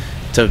process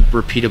to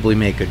repeatably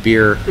make good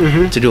beer,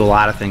 to do a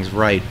lot of things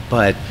right,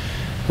 but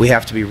we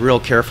have to be real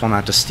careful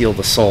not to steal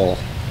the soul,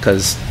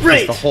 because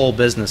the whole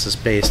business is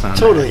based on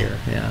that here.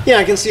 Yeah,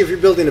 I can see if you're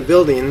building a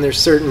building,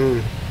 there's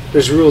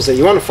rules that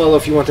you want to follow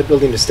if you want the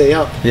building to stay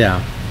up.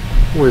 Yeah.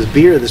 Whereas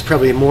beer,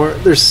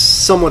 there's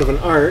someward of an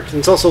art, and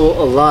it's also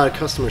a lot of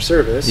customer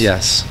service.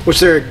 Yes. Which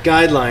there are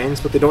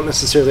guidelines, but they don't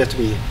necessarily have to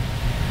be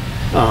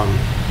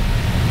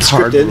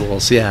hard scripted,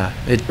 rules. Yeah.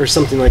 Or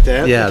something like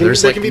that. Yeah, there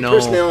can be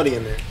personality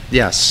in there.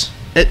 Yes.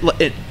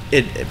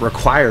 It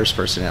requires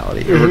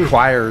personality. It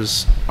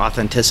requires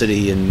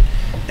authenticity, and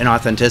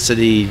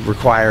authenticity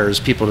requires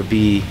people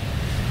to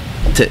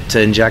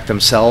inject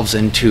themselves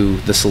into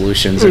the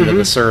solutions, into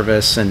the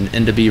service,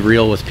 and to be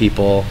real with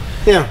people.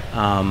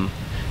 Yeah.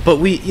 But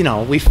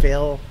we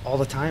fail all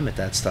the time at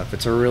that stuff.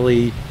 It's a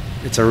really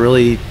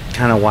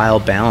kind of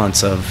wild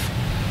balance of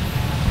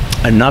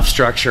enough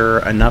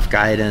structure, enough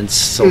guidance,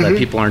 so that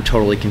people aren't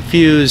totally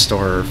confused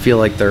or feel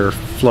like they're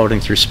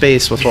floating through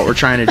space with what we're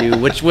trying to do.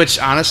 which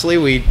honestly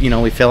we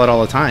fail at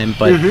all the time.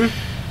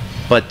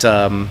 But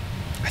I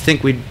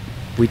think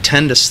we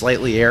tend to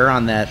slightly err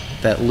on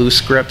that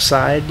loose grip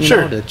side, you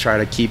know, to try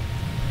to keep.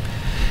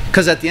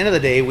 Because at the end of the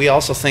day, we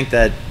also think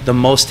that the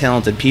most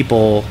talented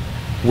people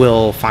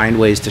will find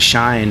ways to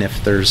shine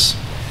if there's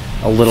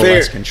a little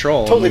less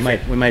control. Totally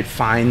we might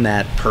find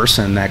that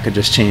person that could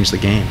just change the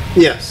game.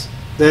 Yes,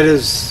 that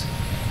is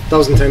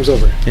 1,000 times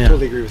over. Yeah.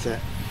 Totally agree with that.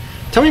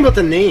 Tell me about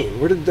the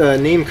name. Where did the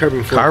name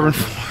Karben4?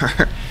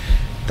 Karben4.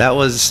 That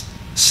was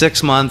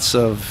 6 months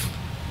of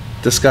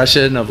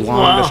discussion,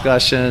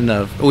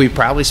 we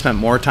probably spent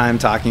more time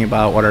talking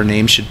about what our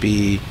name should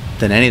be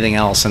than anything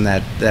else in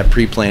that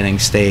pre-planning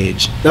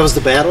stage. That was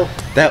the battle?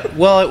 It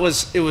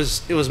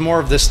was more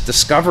of this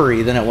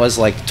discovery than it was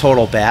like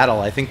total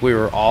battle. I think we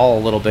were all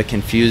a little bit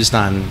confused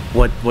on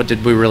what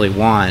did we really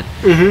want.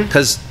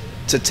 Because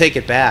to take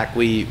it back,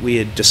 we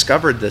had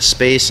discovered this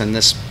space and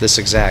this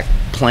exact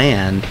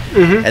plan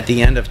at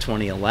the end of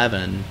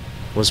 2011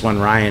 was when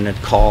Ryan had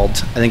called.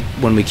 I think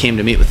when we came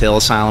to meet with the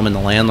Asylum and the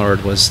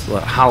landlord was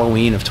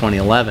Halloween of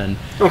 2011.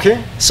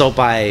 Okay. So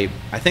by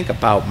I think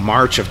about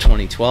March of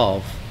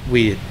 2012,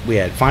 we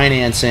had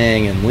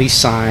financing and lease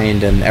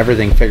signed and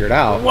everything figured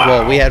out. Wow.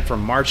 Well, we had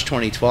from March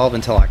 2012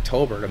 until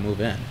October to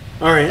move in.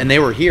 All right. And they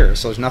were here,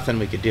 so there's nothing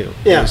we could do.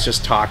 Yeah. It was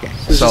just talking.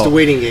 It was just a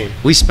waiting game.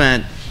 We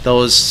spent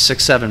those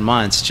 6-7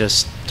 months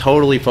just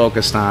totally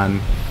focused on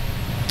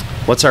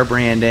what's our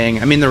branding.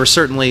 I mean, there were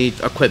certainly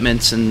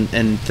equipments and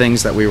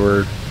things that we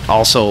were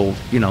also,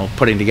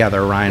 putting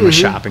together. Ryan was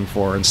shopping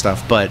for and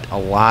stuff, but a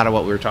lot of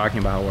what we were talking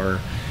about were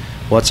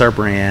what's our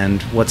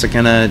brand, what's it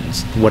gonna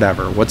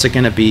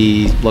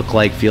be, look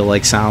like, feel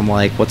like, sound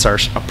like, what's our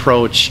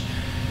approach,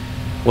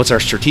 what's our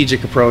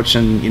strategic approach,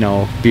 and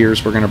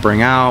beers we're gonna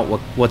bring out,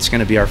 what's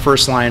gonna be our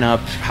first lineup,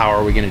 how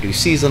are we gonna do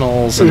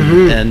seasonals,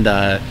 and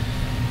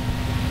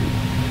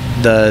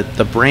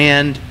the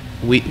brand.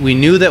 We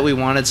knew that we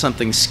wanted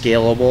something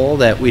scalable,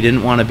 that we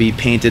didn't want to be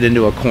painted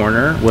into a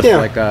corner with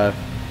like a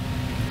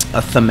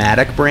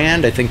thematic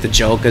brand. I think the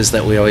joke is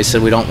that we always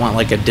said we don't want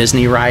like a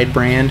Disney ride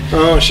brand.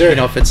 Oh, sure.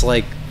 If it's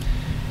like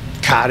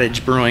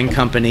Cottage Brewing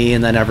Company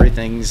and then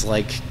everything's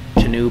like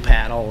canoe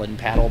paddle and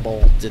paddle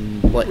bolt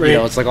and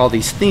it's like all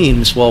these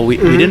themes. Well, we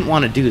didn't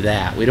want to do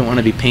that. We didn't want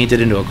to be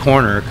painted into a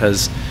corner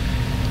because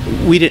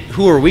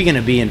who are we going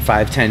to be in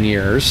 5-10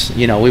 years?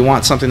 We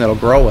want something that'll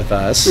grow with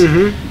us.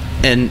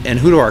 And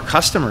who do our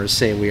customers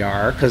say we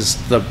are? Because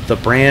the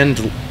brand,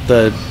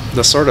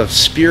 the sort of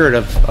spirit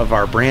of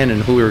our brand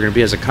and who we were going to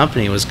be as a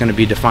company was going to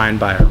be defined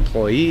by our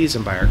employees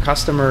and by our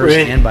customers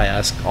and by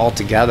us all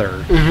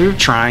together,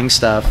 trying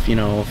stuff,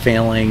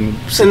 failing,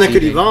 succeeding. And that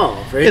could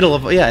evolve, right?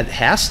 It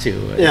has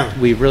to. Yeah.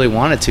 We really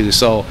wanted to.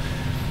 So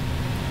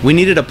we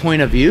needed a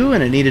point of view,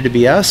 and it needed to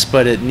be us,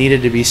 but it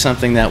needed to be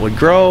something that would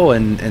grow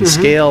and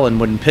scale and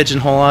wouldn't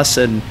pigeonhole us.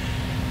 And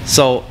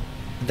so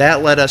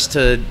that led us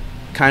to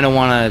kind of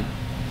want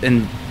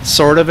to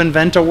sort of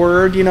invent a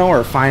word,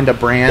 or find a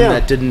brand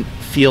that didn't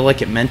feel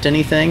like it meant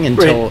anything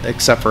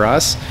except for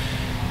us.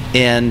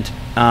 And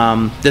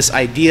this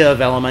idea of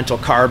elemental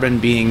carbon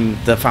being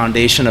the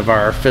foundation of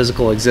our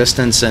physical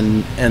existence,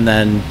 and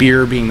then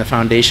beer being the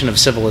foundation of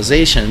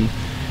civilization,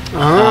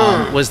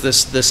 was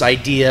this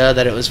idea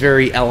that it was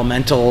very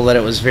elemental, that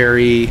it was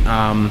very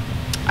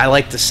I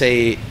like to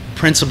say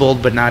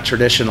principled but not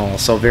traditional.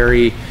 So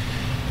very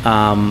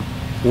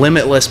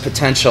limitless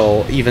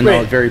potential, even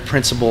though very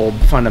principled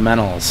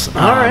fundamentals.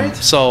 All right.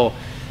 So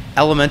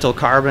Elemental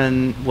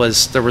Carbon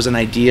there was an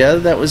idea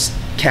that was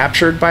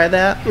captured by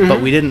that,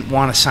 but we didn't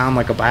want to sound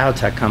like a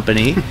biotech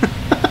company.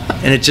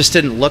 And it just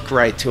didn't look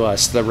right to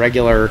us. The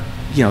regular,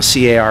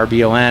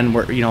 CARBON,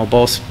 where,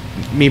 both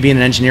me being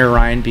an engineer,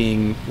 Ryan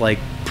being like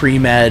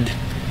pre-med,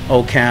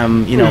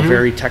 OChem,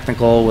 very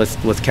technical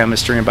with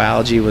chemistry and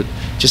biology,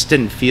 just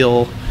didn't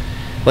feel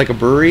like a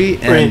brewery.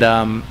 And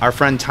our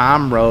friend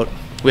Tom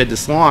we had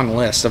this long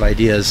list of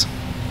ideas,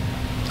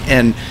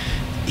 and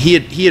he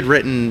had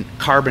written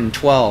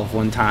Karben12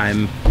 one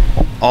time,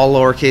 all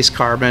lowercase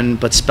carbon,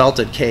 but spelt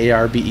it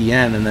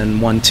Karben, and then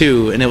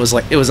 1-2, and it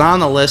was on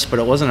the list, but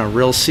it wasn't a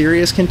real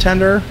serious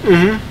contender.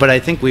 But I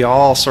think we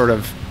all sort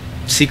of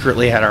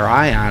secretly had our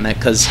eye on it,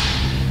 because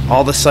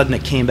all of a sudden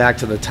it came back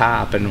to the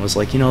top and was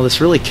like, this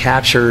really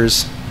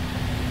captures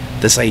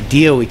this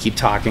idea we keep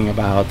talking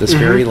about, this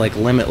very like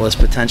limitless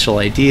potential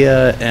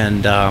idea,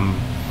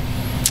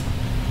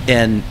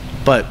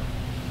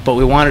 but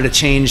we wanted to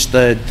change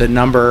the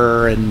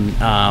number, and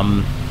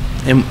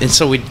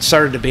so we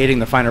started debating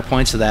the finer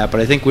points of that. But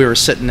I think we were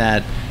sitting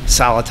at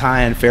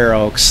Salatai in Fair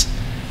Oaks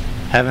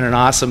having an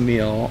awesome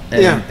meal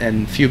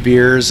and a few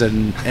beers,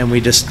 and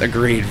we just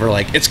agreed. We're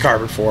like, it's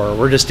Karben4.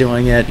 We're just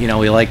doing it.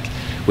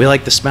 We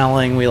like the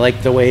smelling, we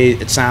like the way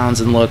it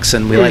sounds and looks,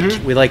 and we like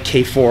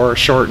K4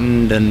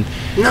 shortened, and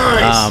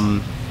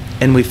nice.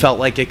 And we felt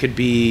like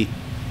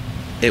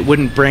it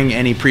wouldn't bring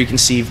any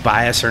preconceived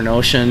bias or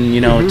notion,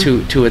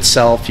 to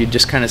itself. You'd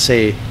just kind of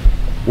say,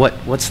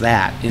 what's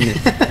that?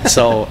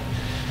 So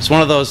it's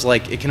one of those,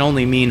 like, it can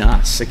only mean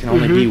us. It can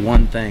only be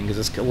one thing, because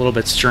it's a little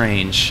bit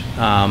strange.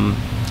 And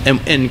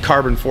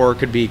Karben4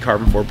 could be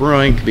Karben4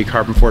 Brewing, could be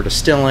Karben4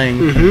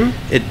 Distilling.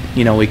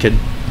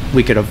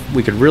 We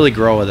could really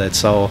grow with it.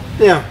 So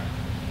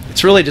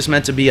it's really just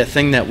meant to be a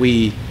thing that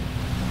we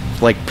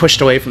like pushed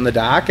away from the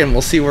dock, and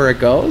we'll see where it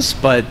goes.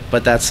 But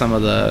that's some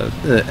of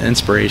the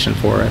inspiration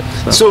for it.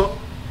 So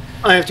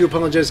I have to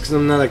apologize because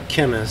I'm not a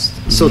chemist.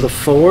 So the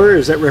 4,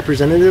 is that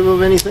representative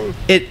of anything?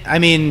 I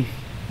mean,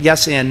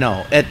 yes and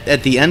no.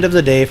 At the end of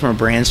the day, from a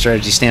brand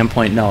strategy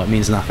standpoint, no, it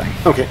means nothing.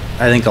 Okay.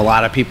 I think a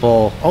lot of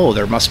people,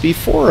 there must be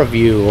 4 of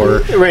you, or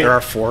there are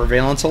 4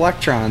 valence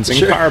electrons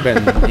in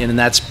carbon, and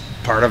that's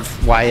part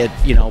of why it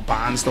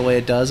bonds the way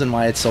it does and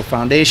why it's so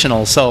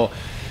foundational. So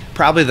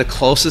probably the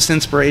closest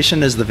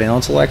inspiration is the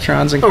valence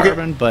electrons in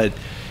carbon, but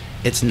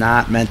it's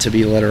not meant to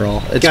be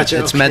literal.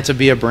 It's meant to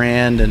be a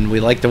brand, and we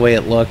like the way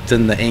it looked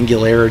and the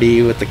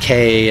angularity with the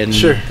K and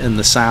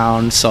the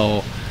sound.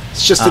 So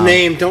it's just a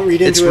name. Don't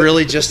read into it. It's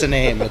really just a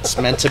name. It's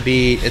meant to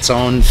be its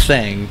own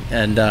thing,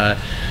 and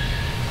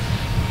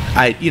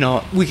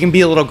we can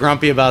be a little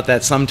grumpy about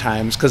that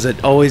sometimes, because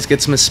it always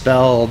gets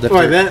misspelled.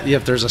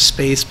 If there's a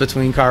space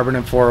between Karben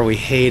and 4, we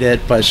hate it,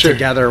 but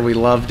together we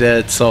loved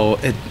it. So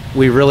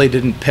we really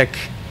didn't pick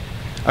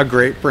a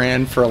great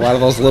brand for a lot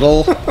of those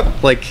little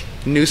like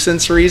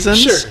nuisance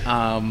reasons.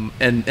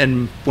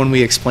 And when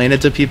we explain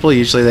it to people,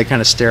 usually they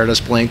kind of stare at us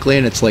blankly,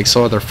 and it's like,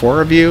 so are there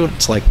 4 of you?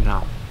 It's like,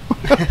 no.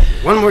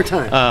 One more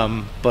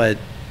time. But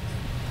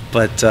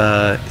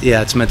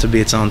it's meant to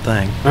be its own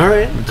thing. All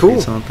right, cool.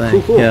 Its own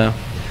thing. Cool. Yeah.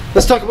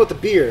 Let's talk about the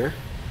beer.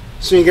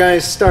 So you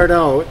guys start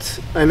out,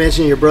 I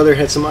imagine your brother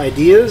had some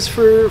ideas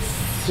for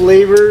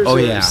flavors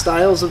or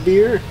styles of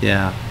beer?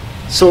 Yeah.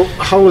 So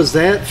how was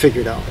that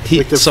figured out?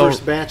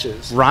 First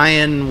batches?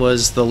 Ryan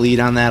was the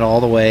lead on that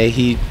all the way.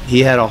 He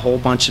had a whole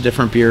bunch of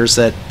different beers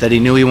that he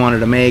knew he wanted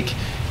to make,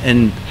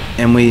 and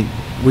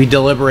we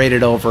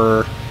deliberated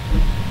over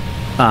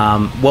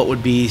what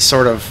would be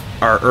sort of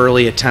our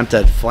early attempt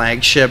at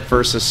flagship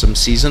versus some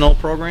seasonal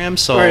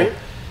programs. So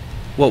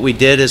what we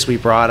did is we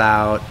brought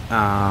out,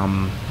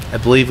 I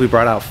believe we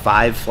brought out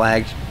 5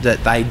 the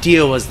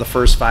idea was the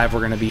first 5 were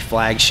going to be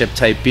flagship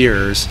type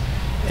beers,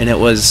 and it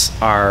was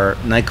our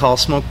Night Call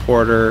Smoked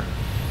Porter,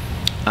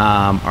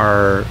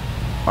 our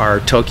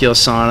Tokyo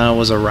Sauna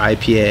was a rye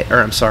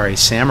PA,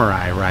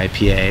 Samurai rye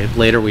PA.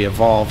 Later we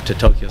evolved to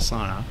Tokyo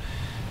Sauna.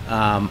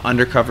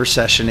 Undercover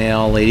Session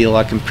Ale, Lady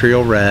Luck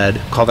Imperial Red,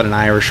 called it an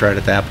Irish Red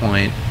at that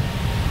point,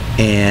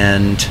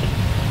 and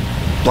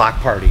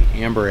Block Party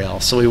Amber Ale.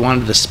 So we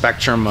wanted the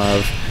spectrum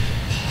of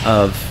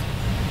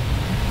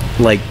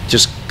like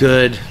just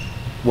good,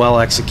 well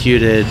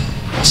executed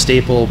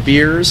staple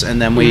beers, and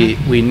then we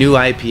knew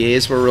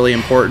IPAs were really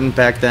important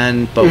back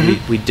then, but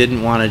we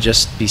didn't want to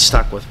just be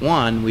stuck with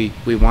one. We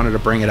wanted to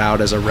bring it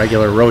out as a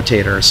regular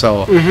rotator.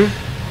 So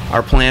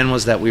our plan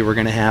was that we were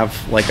going to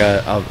have like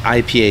a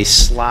IPA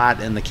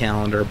slot in the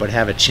calendar, but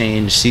have it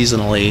change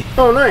seasonally.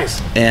 Oh, nice.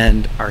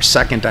 And our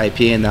second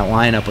IPA in that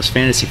lineup was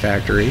Fantasy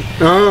Factory.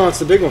 Oh, it's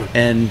the big one.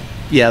 And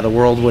the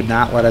world would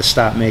not let us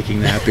stop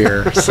making that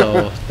beer.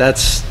 So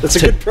that's a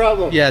good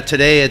problem. Yeah,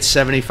 today it's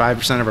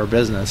 75% of our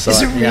business. So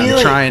is it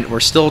really? We're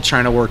still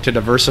trying to work to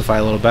diversify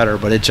a little better,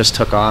 but it just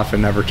took off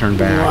and never turned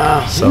back.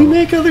 Wow. So we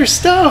make other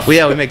stuff.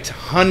 we make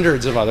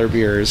hundreds of other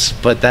beers,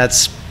 but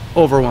that's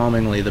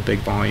overwhelmingly the big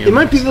volume. It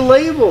might be the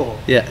label.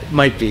 Yeah, it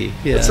might be.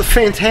 Yeah. It's a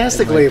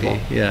fantastic label.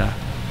 Yeah.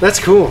 That's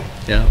cool.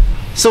 Yeah.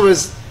 So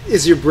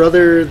is your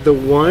brother the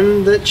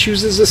one that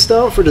chooses the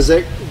stuff, or does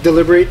that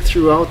deliberate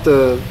throughout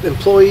the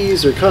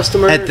employees or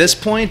customers? At this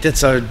point,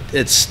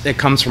 it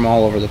comes from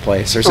all over the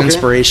place. There's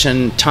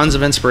inspiration, tons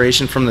of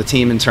inspiration from the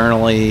team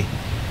internally.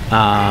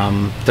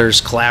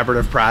 There's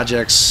collaborative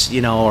projects,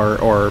 you know,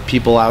 or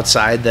people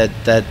outside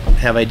that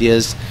have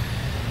ideas.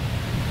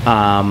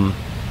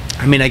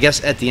 I mean, I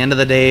guess at the end of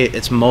the day,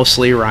 it's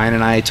mostly Ryan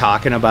and I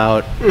talking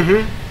about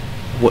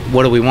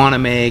what do we want to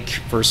make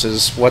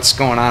versus what's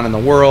going on in the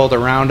world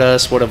around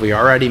us, what have we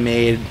already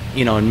made,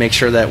 you know, and make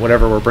sure that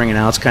whatever we're bringing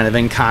out is kind of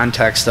in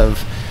context of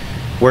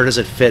where does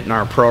it fit in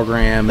our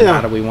program, and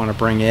how do we want to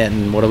bring it,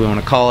 and what do we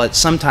want to call it.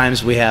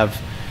 Sometimes we have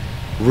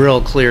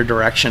real clear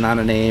direction on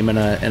a name and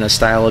a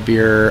style of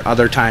beer.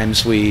 Other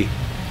times we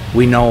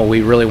know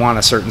we really want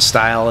a certain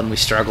style and we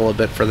struggle a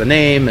bit for the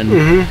name,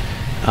 and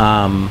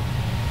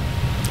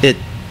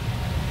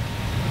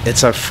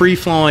it's a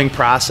free-flowing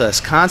process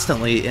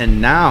constantly.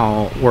 And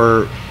now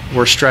we're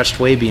stretched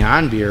way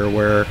beyond beer,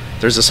 where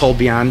there's this whole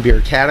beyond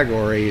beer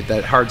category,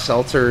 that hard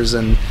seltzers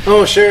and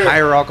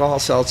higher alcohol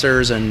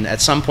seltzers, and at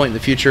some point in the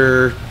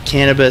future,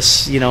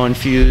 cannabis, you know,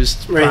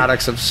 infused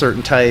products of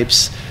certain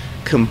types,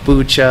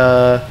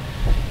 kombucha,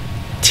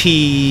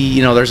 tea,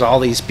 you know, there's all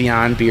these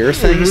beyond beer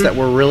things that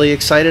we're really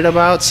excited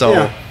about.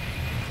 So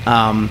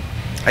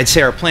I'd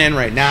say our plan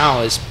right now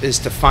is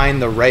to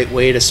find the right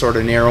way to sort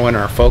of narrow in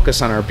our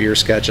focus on our beer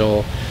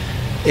schedule,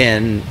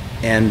 and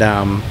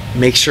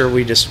make sure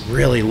we just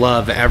really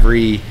love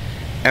every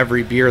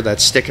beer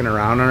that's sticking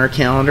around on our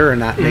calendar, and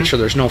not make sure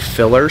there's no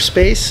filler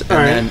space,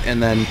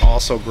 and then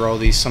also grow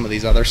some of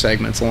these other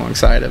segments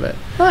alongside of it.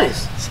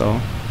 Nice. So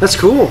that's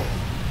cool.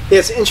 Yeah,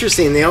 it's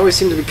interesting. They always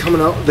seem to be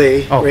coming out.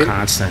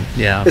 Constant.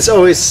 Yeah. It's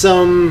always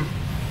some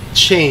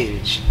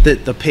change.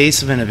 The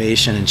pace of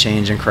innovation and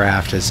change in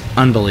craft is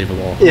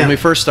unbelievable. Yeah. When we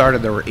first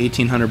started, there were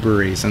 1,800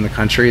 breweries in the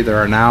country. There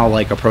are now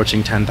like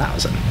approaching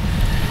 10,000.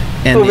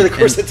 Over the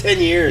course of 10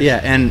 years. Yeah,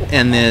 and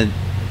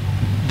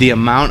the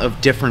amount of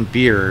different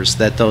beers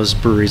that those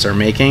breweries are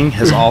making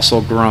has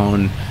also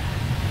grown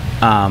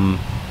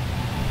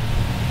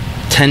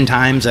 10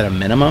 times at a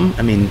minimum.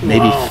 I mean,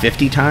 maybe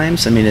 50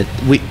 times. I mean,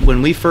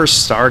 when we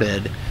first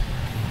started,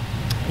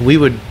 we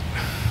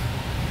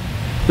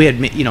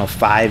had, you know,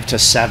 5 to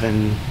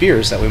 7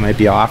 beers that we might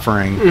be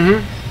offering,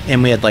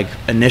 and we had like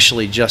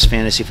initially just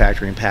Fantasy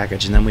Factory and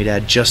Package, and then we'd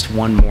add just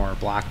one more,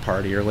 Block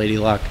Party or Lady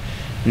Luck.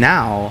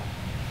 Now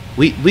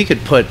we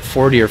could put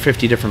 40 or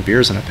 50 different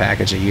beers in a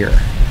package a year,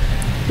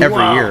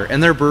 every year,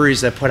 and there are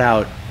breweries that put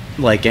out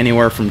like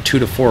anywhere from 2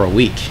 to 4 a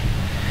week.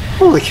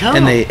 Holy cow!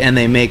 And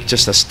they make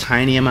just a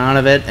tiny amount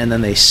of it, and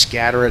then they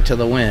scatter it to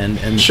the wind,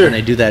 and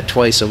they do that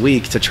twice a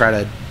week to try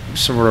to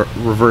sort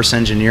of reverse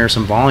engineer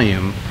some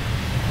volume.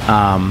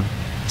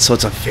 So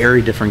it's a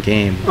very different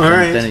game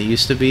than it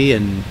used to be,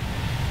 and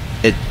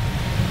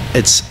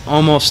it's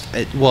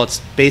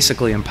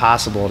basically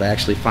impossible to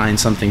actually find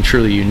something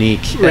truly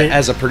unique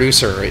as a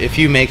producer. If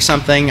you make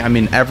something, I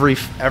mean, every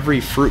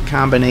fruit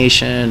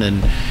combination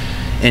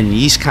and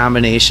yeast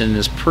combination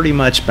has pretty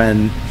much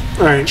been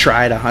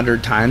tried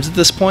 100 times at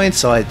this point.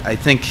 So I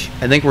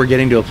think we're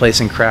getting to a place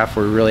in craft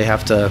where we really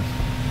have to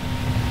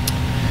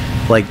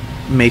like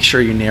make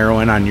sure you narrow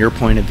in on your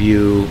point of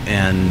view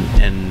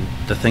and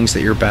the things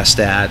that you're best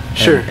at,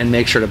 and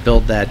make sure to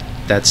build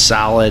that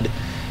solid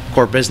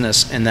core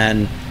business, and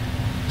then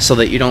so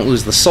that you don't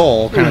lose the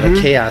soul, kind of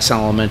the chaos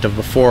element of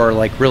before,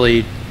 like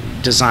really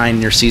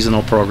design your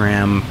seasonal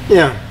program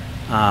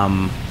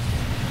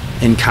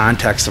in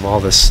context of all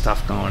this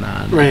stuff going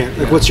on.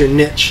 Like what's your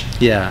niche?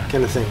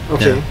 Kind of thing.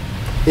 Okay.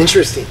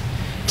 Interesting.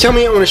 Tell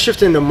me, I want to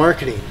shift into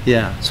marketing.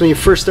 So when you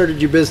first started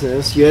your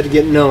business, you had to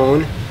get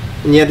known,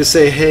 and you had to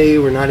say, hey,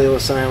 we're not Ill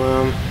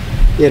Asylum.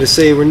 You had to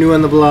say, we're new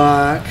on the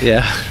block.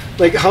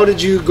 Like, how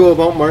did you go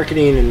about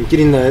marketing and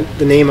getting the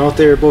name out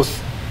there,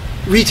 both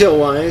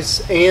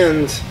retail-wise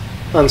and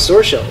on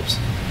store shelves?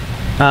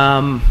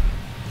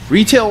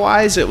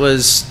 Retail-wise, it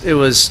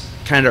was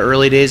kind of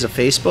early days of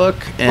Facebook,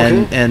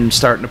 and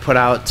starting to put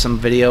out some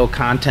video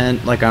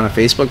content like on a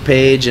Facebook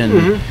page,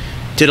 and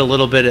did a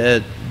little bit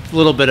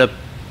of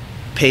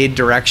paid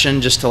direction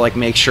just to like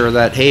make sure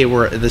that, hey,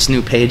 this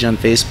new page on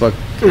Facebook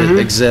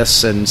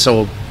exists, and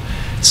so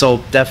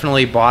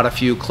definitely bought a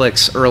few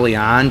clicks early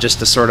on just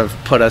to sort of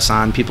put us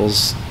on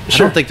people's. I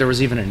don't think there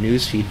was even a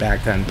news feed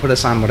back then. Put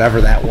us on whatever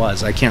that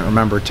was. I can't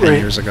remember 10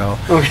 years ago.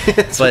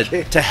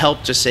 But to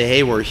help just say,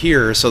 hey, we're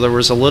here. So there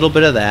was a little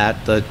bit of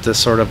that, the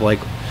sort of like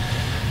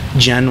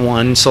Gen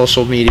 1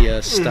 social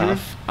media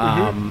stuff,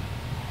 and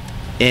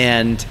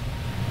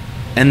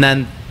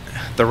then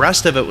the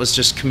rest of it was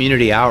just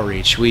community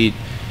outreach. We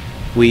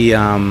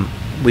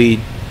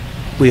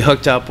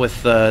hooked up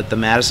with the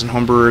Madison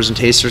Homebrewers and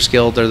Tasters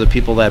Guild. They're the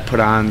people that put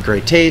on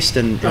Great Taste,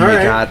 and we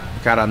got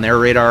on their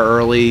radar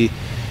early.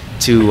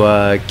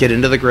 get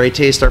into the Great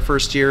Taste our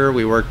first year.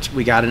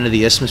 We got into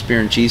the Isthmus Beer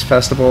and Cheese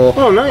Festival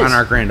on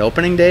our grand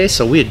opening day.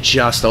 So we had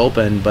just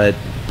opened, but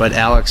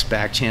Alex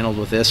back channeled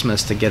with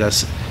Isthmus to get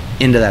us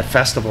into that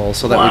festival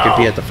so that we could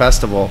be at the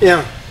festival.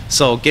 Yeah.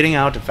 So getting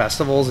out to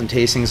festivals and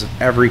tastings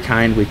of every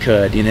kind we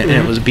could, and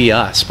it was be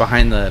us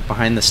behind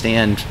the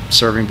stand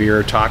serving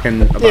beer,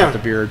 talking about the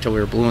beer until we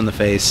were blue in the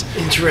face.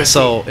 Interesting.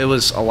 So it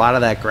was a lot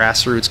of that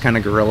grassroots kind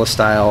of guerrilla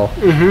style,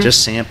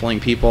 just sampling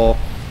people,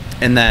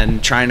 and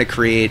then trying to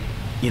create,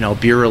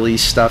 beer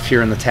release stuff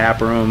here in the tap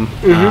room,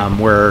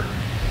 where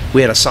we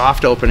had a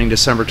soft opening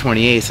December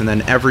 28th, and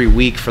then every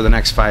week for the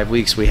next 5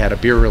 weeks we had a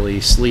beer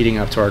release leading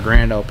up to our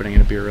grand opening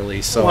and a beer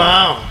release. So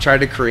tried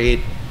to create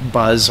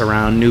buzz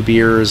around new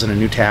beers and a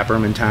new tap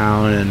room in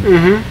town, and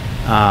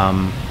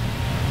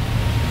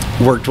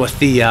worked with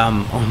the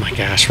oh my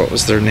gosh, what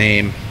was their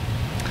name?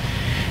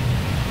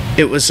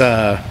 It was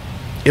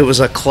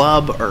a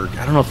club, or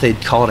I don't know if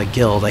they'd call it a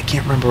guild. I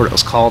can't remember what it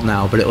was called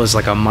now, but it was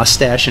like a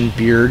mustache and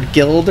beard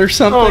guild or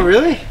something. Oh,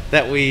 really?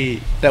 That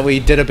we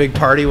did a big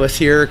party with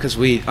here, because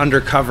we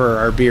undercover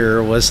our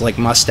beer was like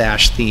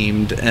mustache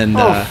themed, and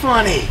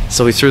funny.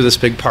 So we threw this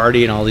big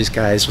party, and all these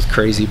guys with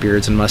crazy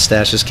beards and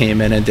mustaches came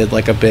in and did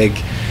like a big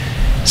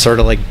sort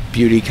of like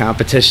beauty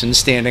competition,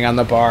 standing on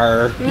the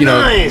bar,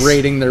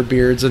 rating their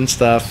beards and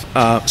stuff.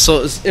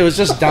 So it was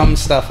just dumb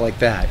stuff like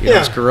that. It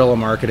was guerrilla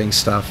marketing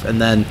stuff,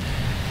 and then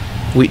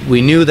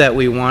we knew that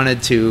we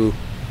wanted to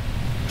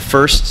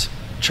first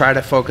try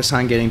to focus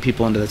on getting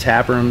people into the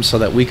tap room so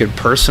that we could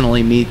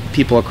personally meet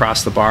people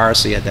across the bar.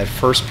 So you had that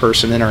first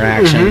person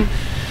interaction.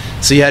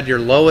 So you had your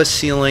lowest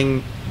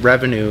ceiling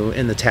revenue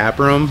in the tap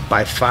room,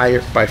 by far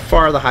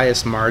the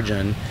highest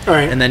margin.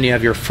 And then you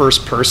have your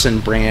first person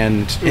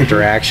brand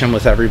interaction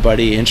with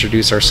everybody,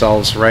 introduce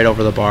ourselves right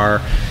over the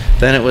bar.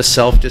 Then it was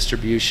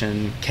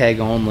self-distribution, keg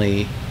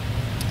only,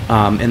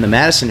 in the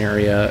Madison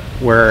area,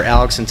 where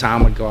Alex and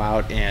Tom would go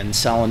out and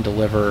sell and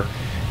deliver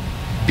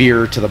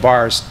beer to the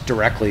bars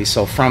directly.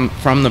 So from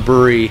the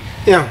brewery.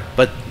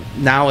 But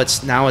now it's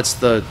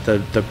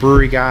the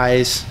brewery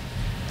guys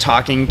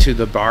talking to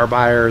the bar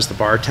buyers, the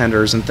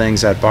bartenders and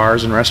things at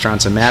bars and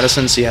restaurants in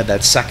Madison. So you had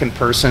that second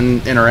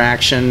person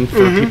interaction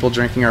for people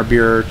drinking our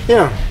beer.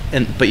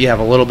 But you have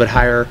a little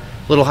higher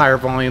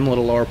volume, a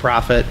little lower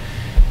profit,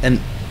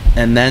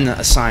 and then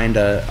assigned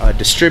a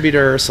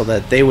distributor so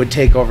that they would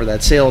take over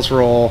that sales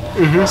role.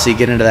 So you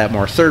get into that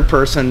more third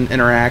person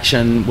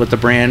interaction with the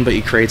brand, but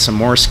you create some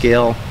more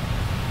scale.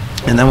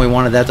 And then we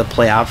wanted that to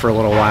play out for a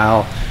little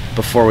while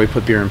before we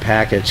put beer in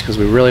package, because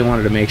we really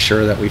wanted to make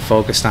sure that we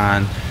focused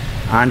on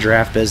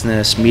draft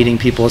business, meeting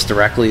people as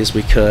directly as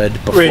we could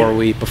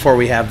before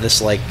we have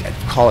this, like,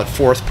 call it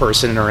fourth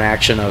person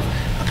interaction of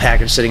a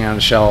package sitting on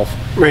the shelf.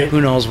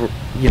 Who knows,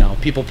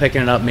 people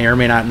picking it up may or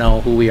may not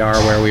know who we are,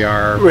 where we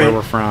are, where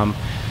we're from,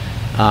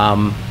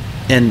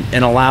 and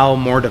allow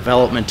more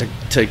development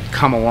to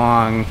come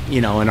along,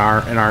 in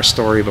our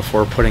story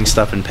before putting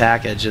stuff in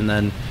package, and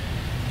then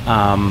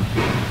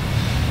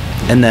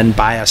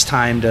buy us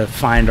time to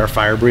find our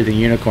fire-breathing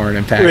unicorn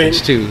in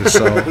package too.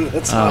 So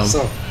that's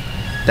awesome.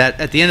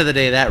 That at the end of the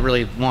day, that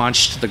really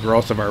launched the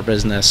growth of our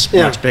business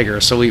much bigger.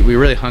 So we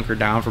really hunkered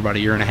down for about a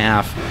year and a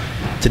half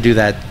to do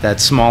that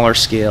smaller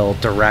scale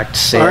direct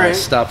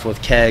sales stuff with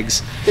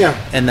kegs.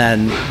 And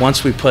then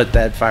once we put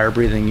that fire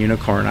breathing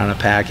unicorn on a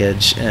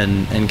package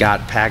and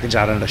got package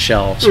out on the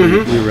shelves, we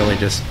really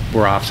just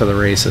were off to the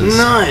races.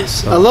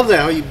 Nice. So I love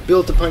that, how you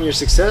built upon your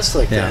success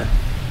like that.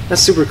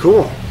 That's super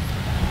cool.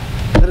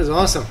 That is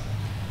awesome.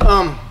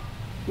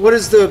 What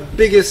is the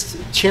biggest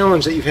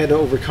challenge that you've had to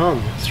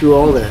overcome through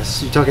all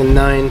this? You're talking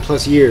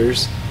 9+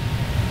 years.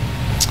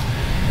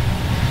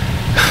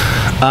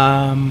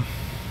 I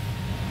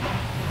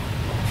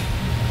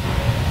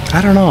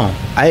don't know.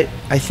 I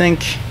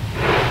think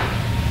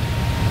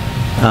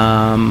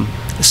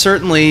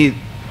certainly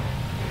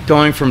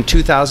going from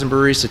 2,000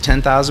 breweries to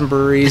 10,000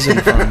 breweries,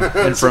 and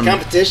from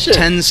 10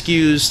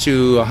 SKUs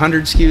to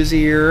 100 SKUs a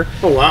year.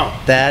 Oh wow!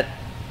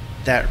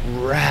 That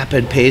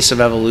rapid pace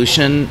of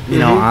evolution,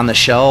 on the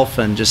shelf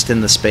and just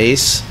in the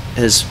space,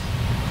 has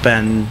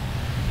been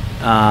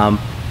a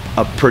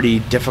pretty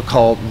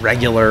difficult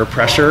regular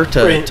pressure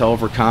to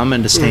overcome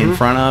and to stay in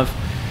front of.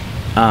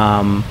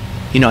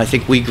 I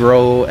think we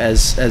grow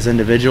as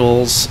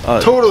individuals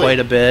quite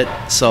a bit.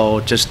 So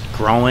just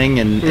growing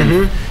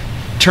and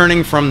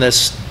turning from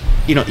this,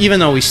 even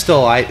though we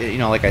still, like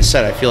I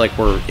said, I feel like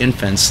we're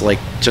infants, like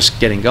just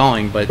getting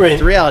going. But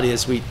the reality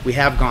is we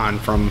have gone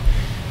from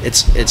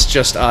it's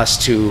just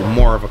us to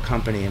more of a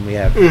company, and we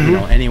have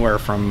anywhere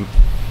from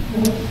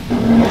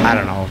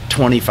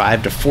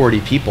 25 to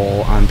 40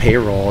 people on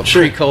payroll.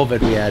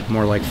 Pre-COVID we had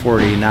more like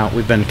 40. Now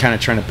we've been kind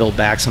of trying to build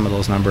back some of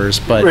those numbers,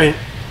 but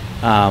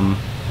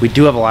we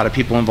do have a lot of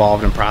people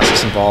involved and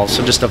process involved.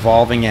 So just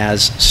evolving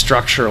as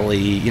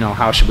structurally,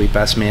 how should we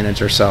best manage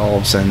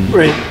ourselves, and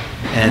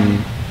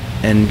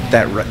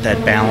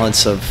that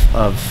balance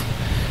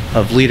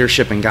of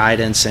leadership and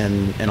guidance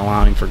and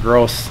allowing for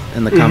growth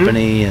in the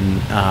company.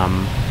 And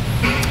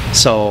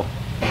so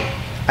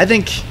I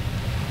think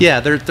Yeah,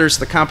 there's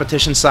the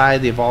competition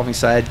side, the evolving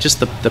side, just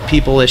the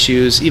people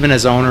issues. Even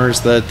as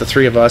owners, the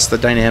three of us, the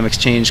dynamics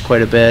changed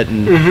quite a bit.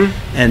 And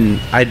and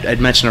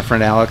I'd mentioned our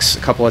friend Alex a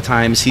couple of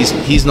times.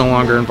 He's no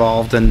longer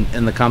involved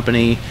in the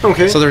company.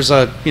 Okay. So there's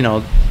a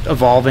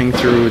evolving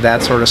through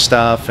that sort of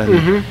stuff,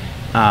 and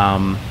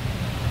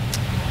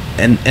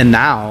and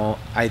now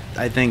I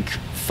think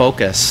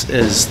focus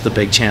is the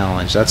big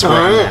challenge. That's where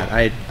I'm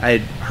at. I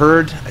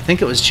heard, I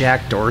think it was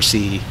Jack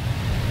Dorsey.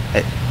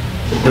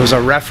 There was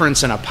a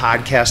reference in a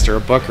podcast or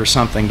a book or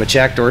something, but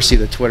Jack Dorsey,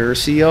 the Twitter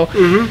CEO,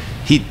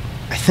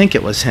 I think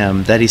it was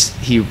him, that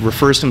he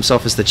refers to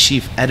himself as the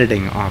chief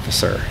editing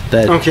officer.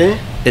 That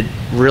it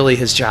really,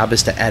 his job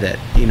is to edit.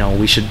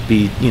 We should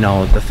be,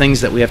 the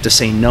things that we have to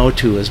say no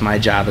to is my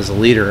job as a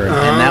leader.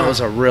 And that was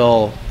a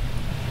real,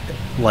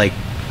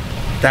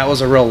 that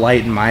was a real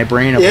light in my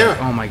brain of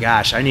like, oh my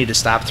gosh, I need to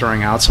stop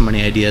throwing out so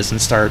many ideas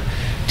and start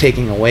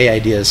taking away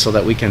ideas so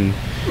that we can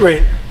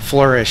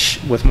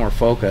flourish with more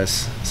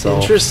focus. So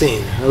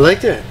interesting. I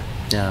like that.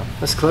 Yeah,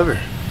 that's clever.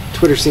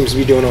 Twitter seems to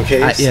be doing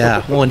okay.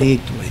 Yeah, well, and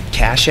he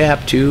Cash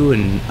App too,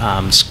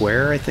 and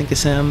Square I think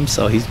is him.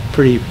 So he's a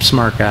pretty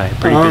smart guy,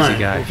 pretty busy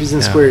guy. If he's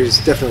in Square, he's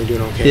definitely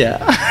doing okay.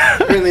 Yeah.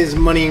 Apparently, his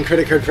money and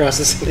credit card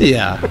processing.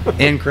 Yeah,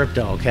 and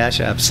crypto.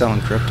 Cash App's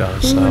selling crypto.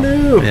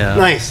 So yeah,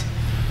 nice,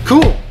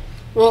 cool.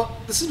 Well,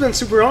 this has been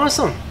super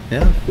awesome.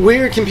 Yeah.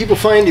 Where can people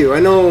find you? I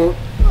know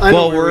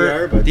where we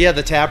are, but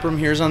the tap room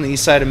here is on the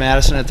east side of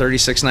Madison at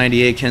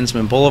 3698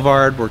 Kinsman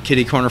Boulevard. We're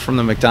kitty corner from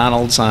the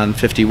McDonald's on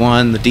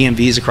 51. The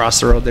DMV's across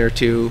the road there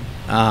too.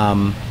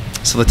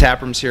 So the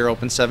tap room's here,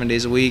 open 7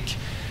 days a week.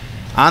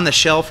 On the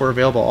shelf, we're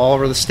available all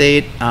over the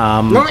state,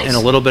 and a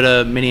little bit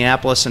of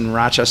Minneapolis and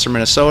Rochester,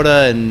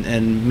 Minnesota,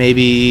 and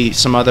maybe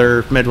some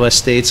other Midwest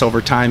states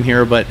over time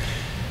here, but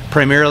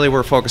primarily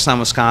we're focused on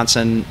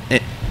Wisconsin.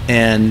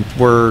 And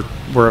we're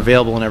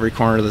available in every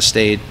corner of the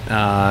state.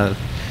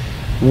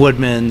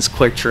 Woodman's,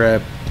 Quick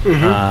Trip,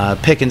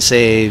 Pick and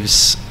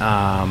Saves,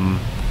 all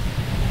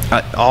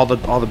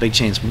the big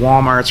chains.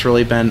 Walmart's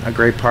really been a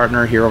great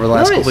partner here over the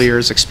last couple of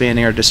years,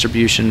 expanding our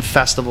distribution.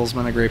 Festival's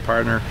been a great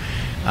partner.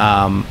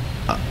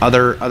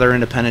 Other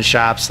independent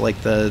shops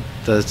like the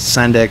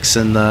Sendix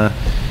and the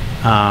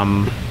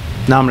now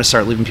I'm going to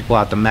start leaving people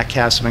out. The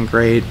Metcalf's have been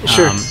great.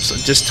 Sure. So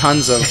just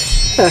tons of.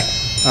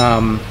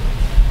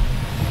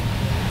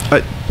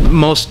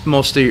 Most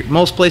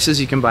places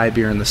you can buy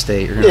beer in the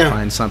state, you're going to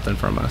find something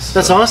from us.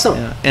 That's awesome.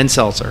 Yeah. And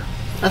seltzer.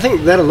 I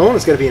think that alone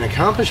has got to be an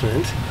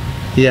accomplishment.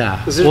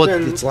 Yeah. Well,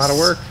 it's a lot of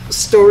work.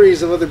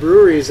 Stories of other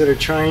breweries that are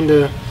trying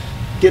to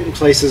get in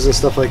places and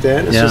stuff like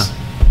that.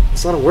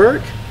 It's a lot of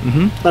work.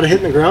 A lot of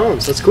hitting the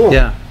ground. So that's cool.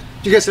 Yeah.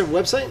 Do you guys have a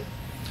website?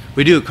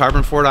 We do,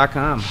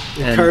 Karben4.com.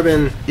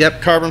 Karben.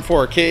 Yep,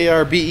 Karben4,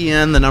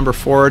 Karben, the number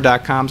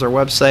 4.com's our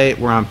website.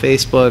 We're on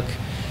Facebook,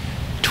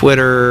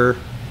 Twitter.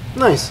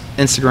 Nice.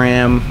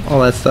 Instagram,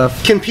 all that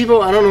stuff. Can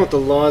people, I don't know what the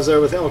laws are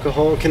with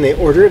alcohol, can they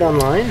order it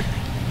online?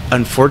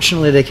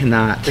 Unfortunately, they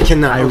cannot. They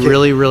cannot. I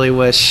really, really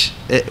wish.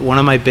 One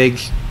of my big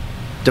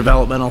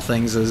developmental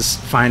things is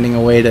finding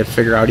a way to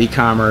figure out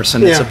e-commerce,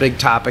 and it's a big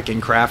topic in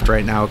craft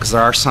right now because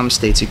there are some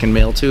states you can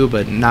mail to,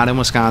 but not in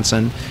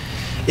Wisconsin.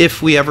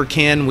 If we ever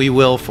can, we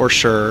will for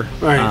sure.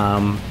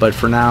 Right. But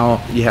for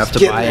now, you have to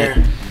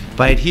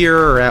buy it here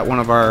or at one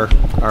of our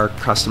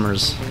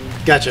customers'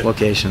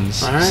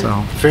 locations. All right.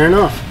 So fair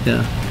enough.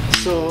 Yeah.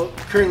 So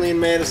currently in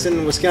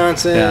Madison,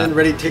 Wisconsin,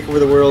 ready to take over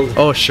the world.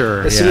 Oh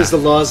sure. As soon as the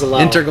laws allow.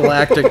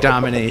 Intergalactic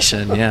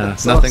domination. Yeah.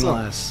 Nothing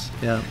less.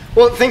 Yeah.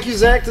 Well, thank you,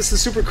 Zach. This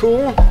is super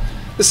cool.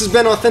 This has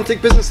been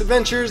Authentic Business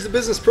Adventures, the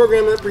business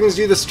program that brings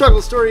you the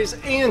struggle stories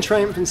and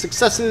triumphant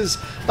successes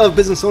of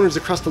business owners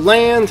across the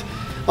land.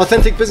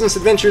 Authentic Business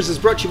Adventures is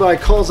brought to you by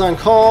Calls on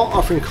Call,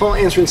 offering call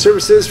answering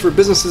services for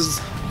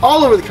businesses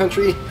all over the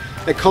country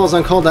at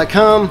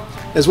callsoncall.com,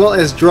 as well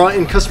as Draw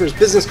In Customers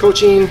Business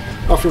Coaching,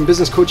 offering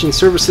business coaching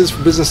services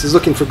for businesses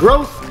looking for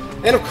growth.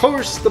 And of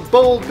course, the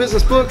Bold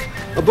Business Book,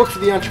 a book for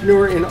the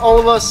entrepreneur in all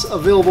of us,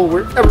 available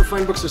wherever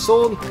fine books are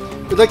sold.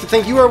 We'd like to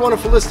thank you, our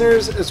wonderful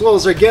listeners, as well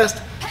as our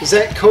guest,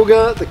 Zach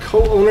Koga, the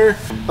co-owner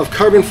of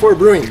Karben4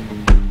 Brewing.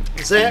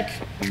 Zach,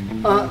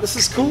 this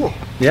is cool.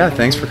 Yeah,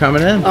 thanks for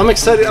coming in. I'm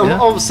excited. I'm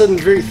all of a sudden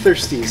very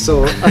thirsty,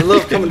 so I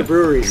love coming to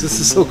breweries. This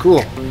is so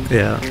cool.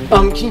 Yeah.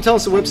 Can you tell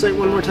us the website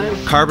one more time?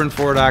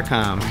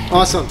 Karben4.com.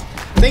 Awesome.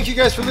 Thank you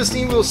guys for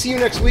listening. We'll see you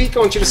next week. I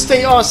want you to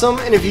stay awesome,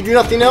 and if you do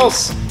nothing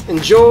else,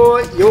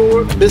 enjoy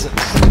your business.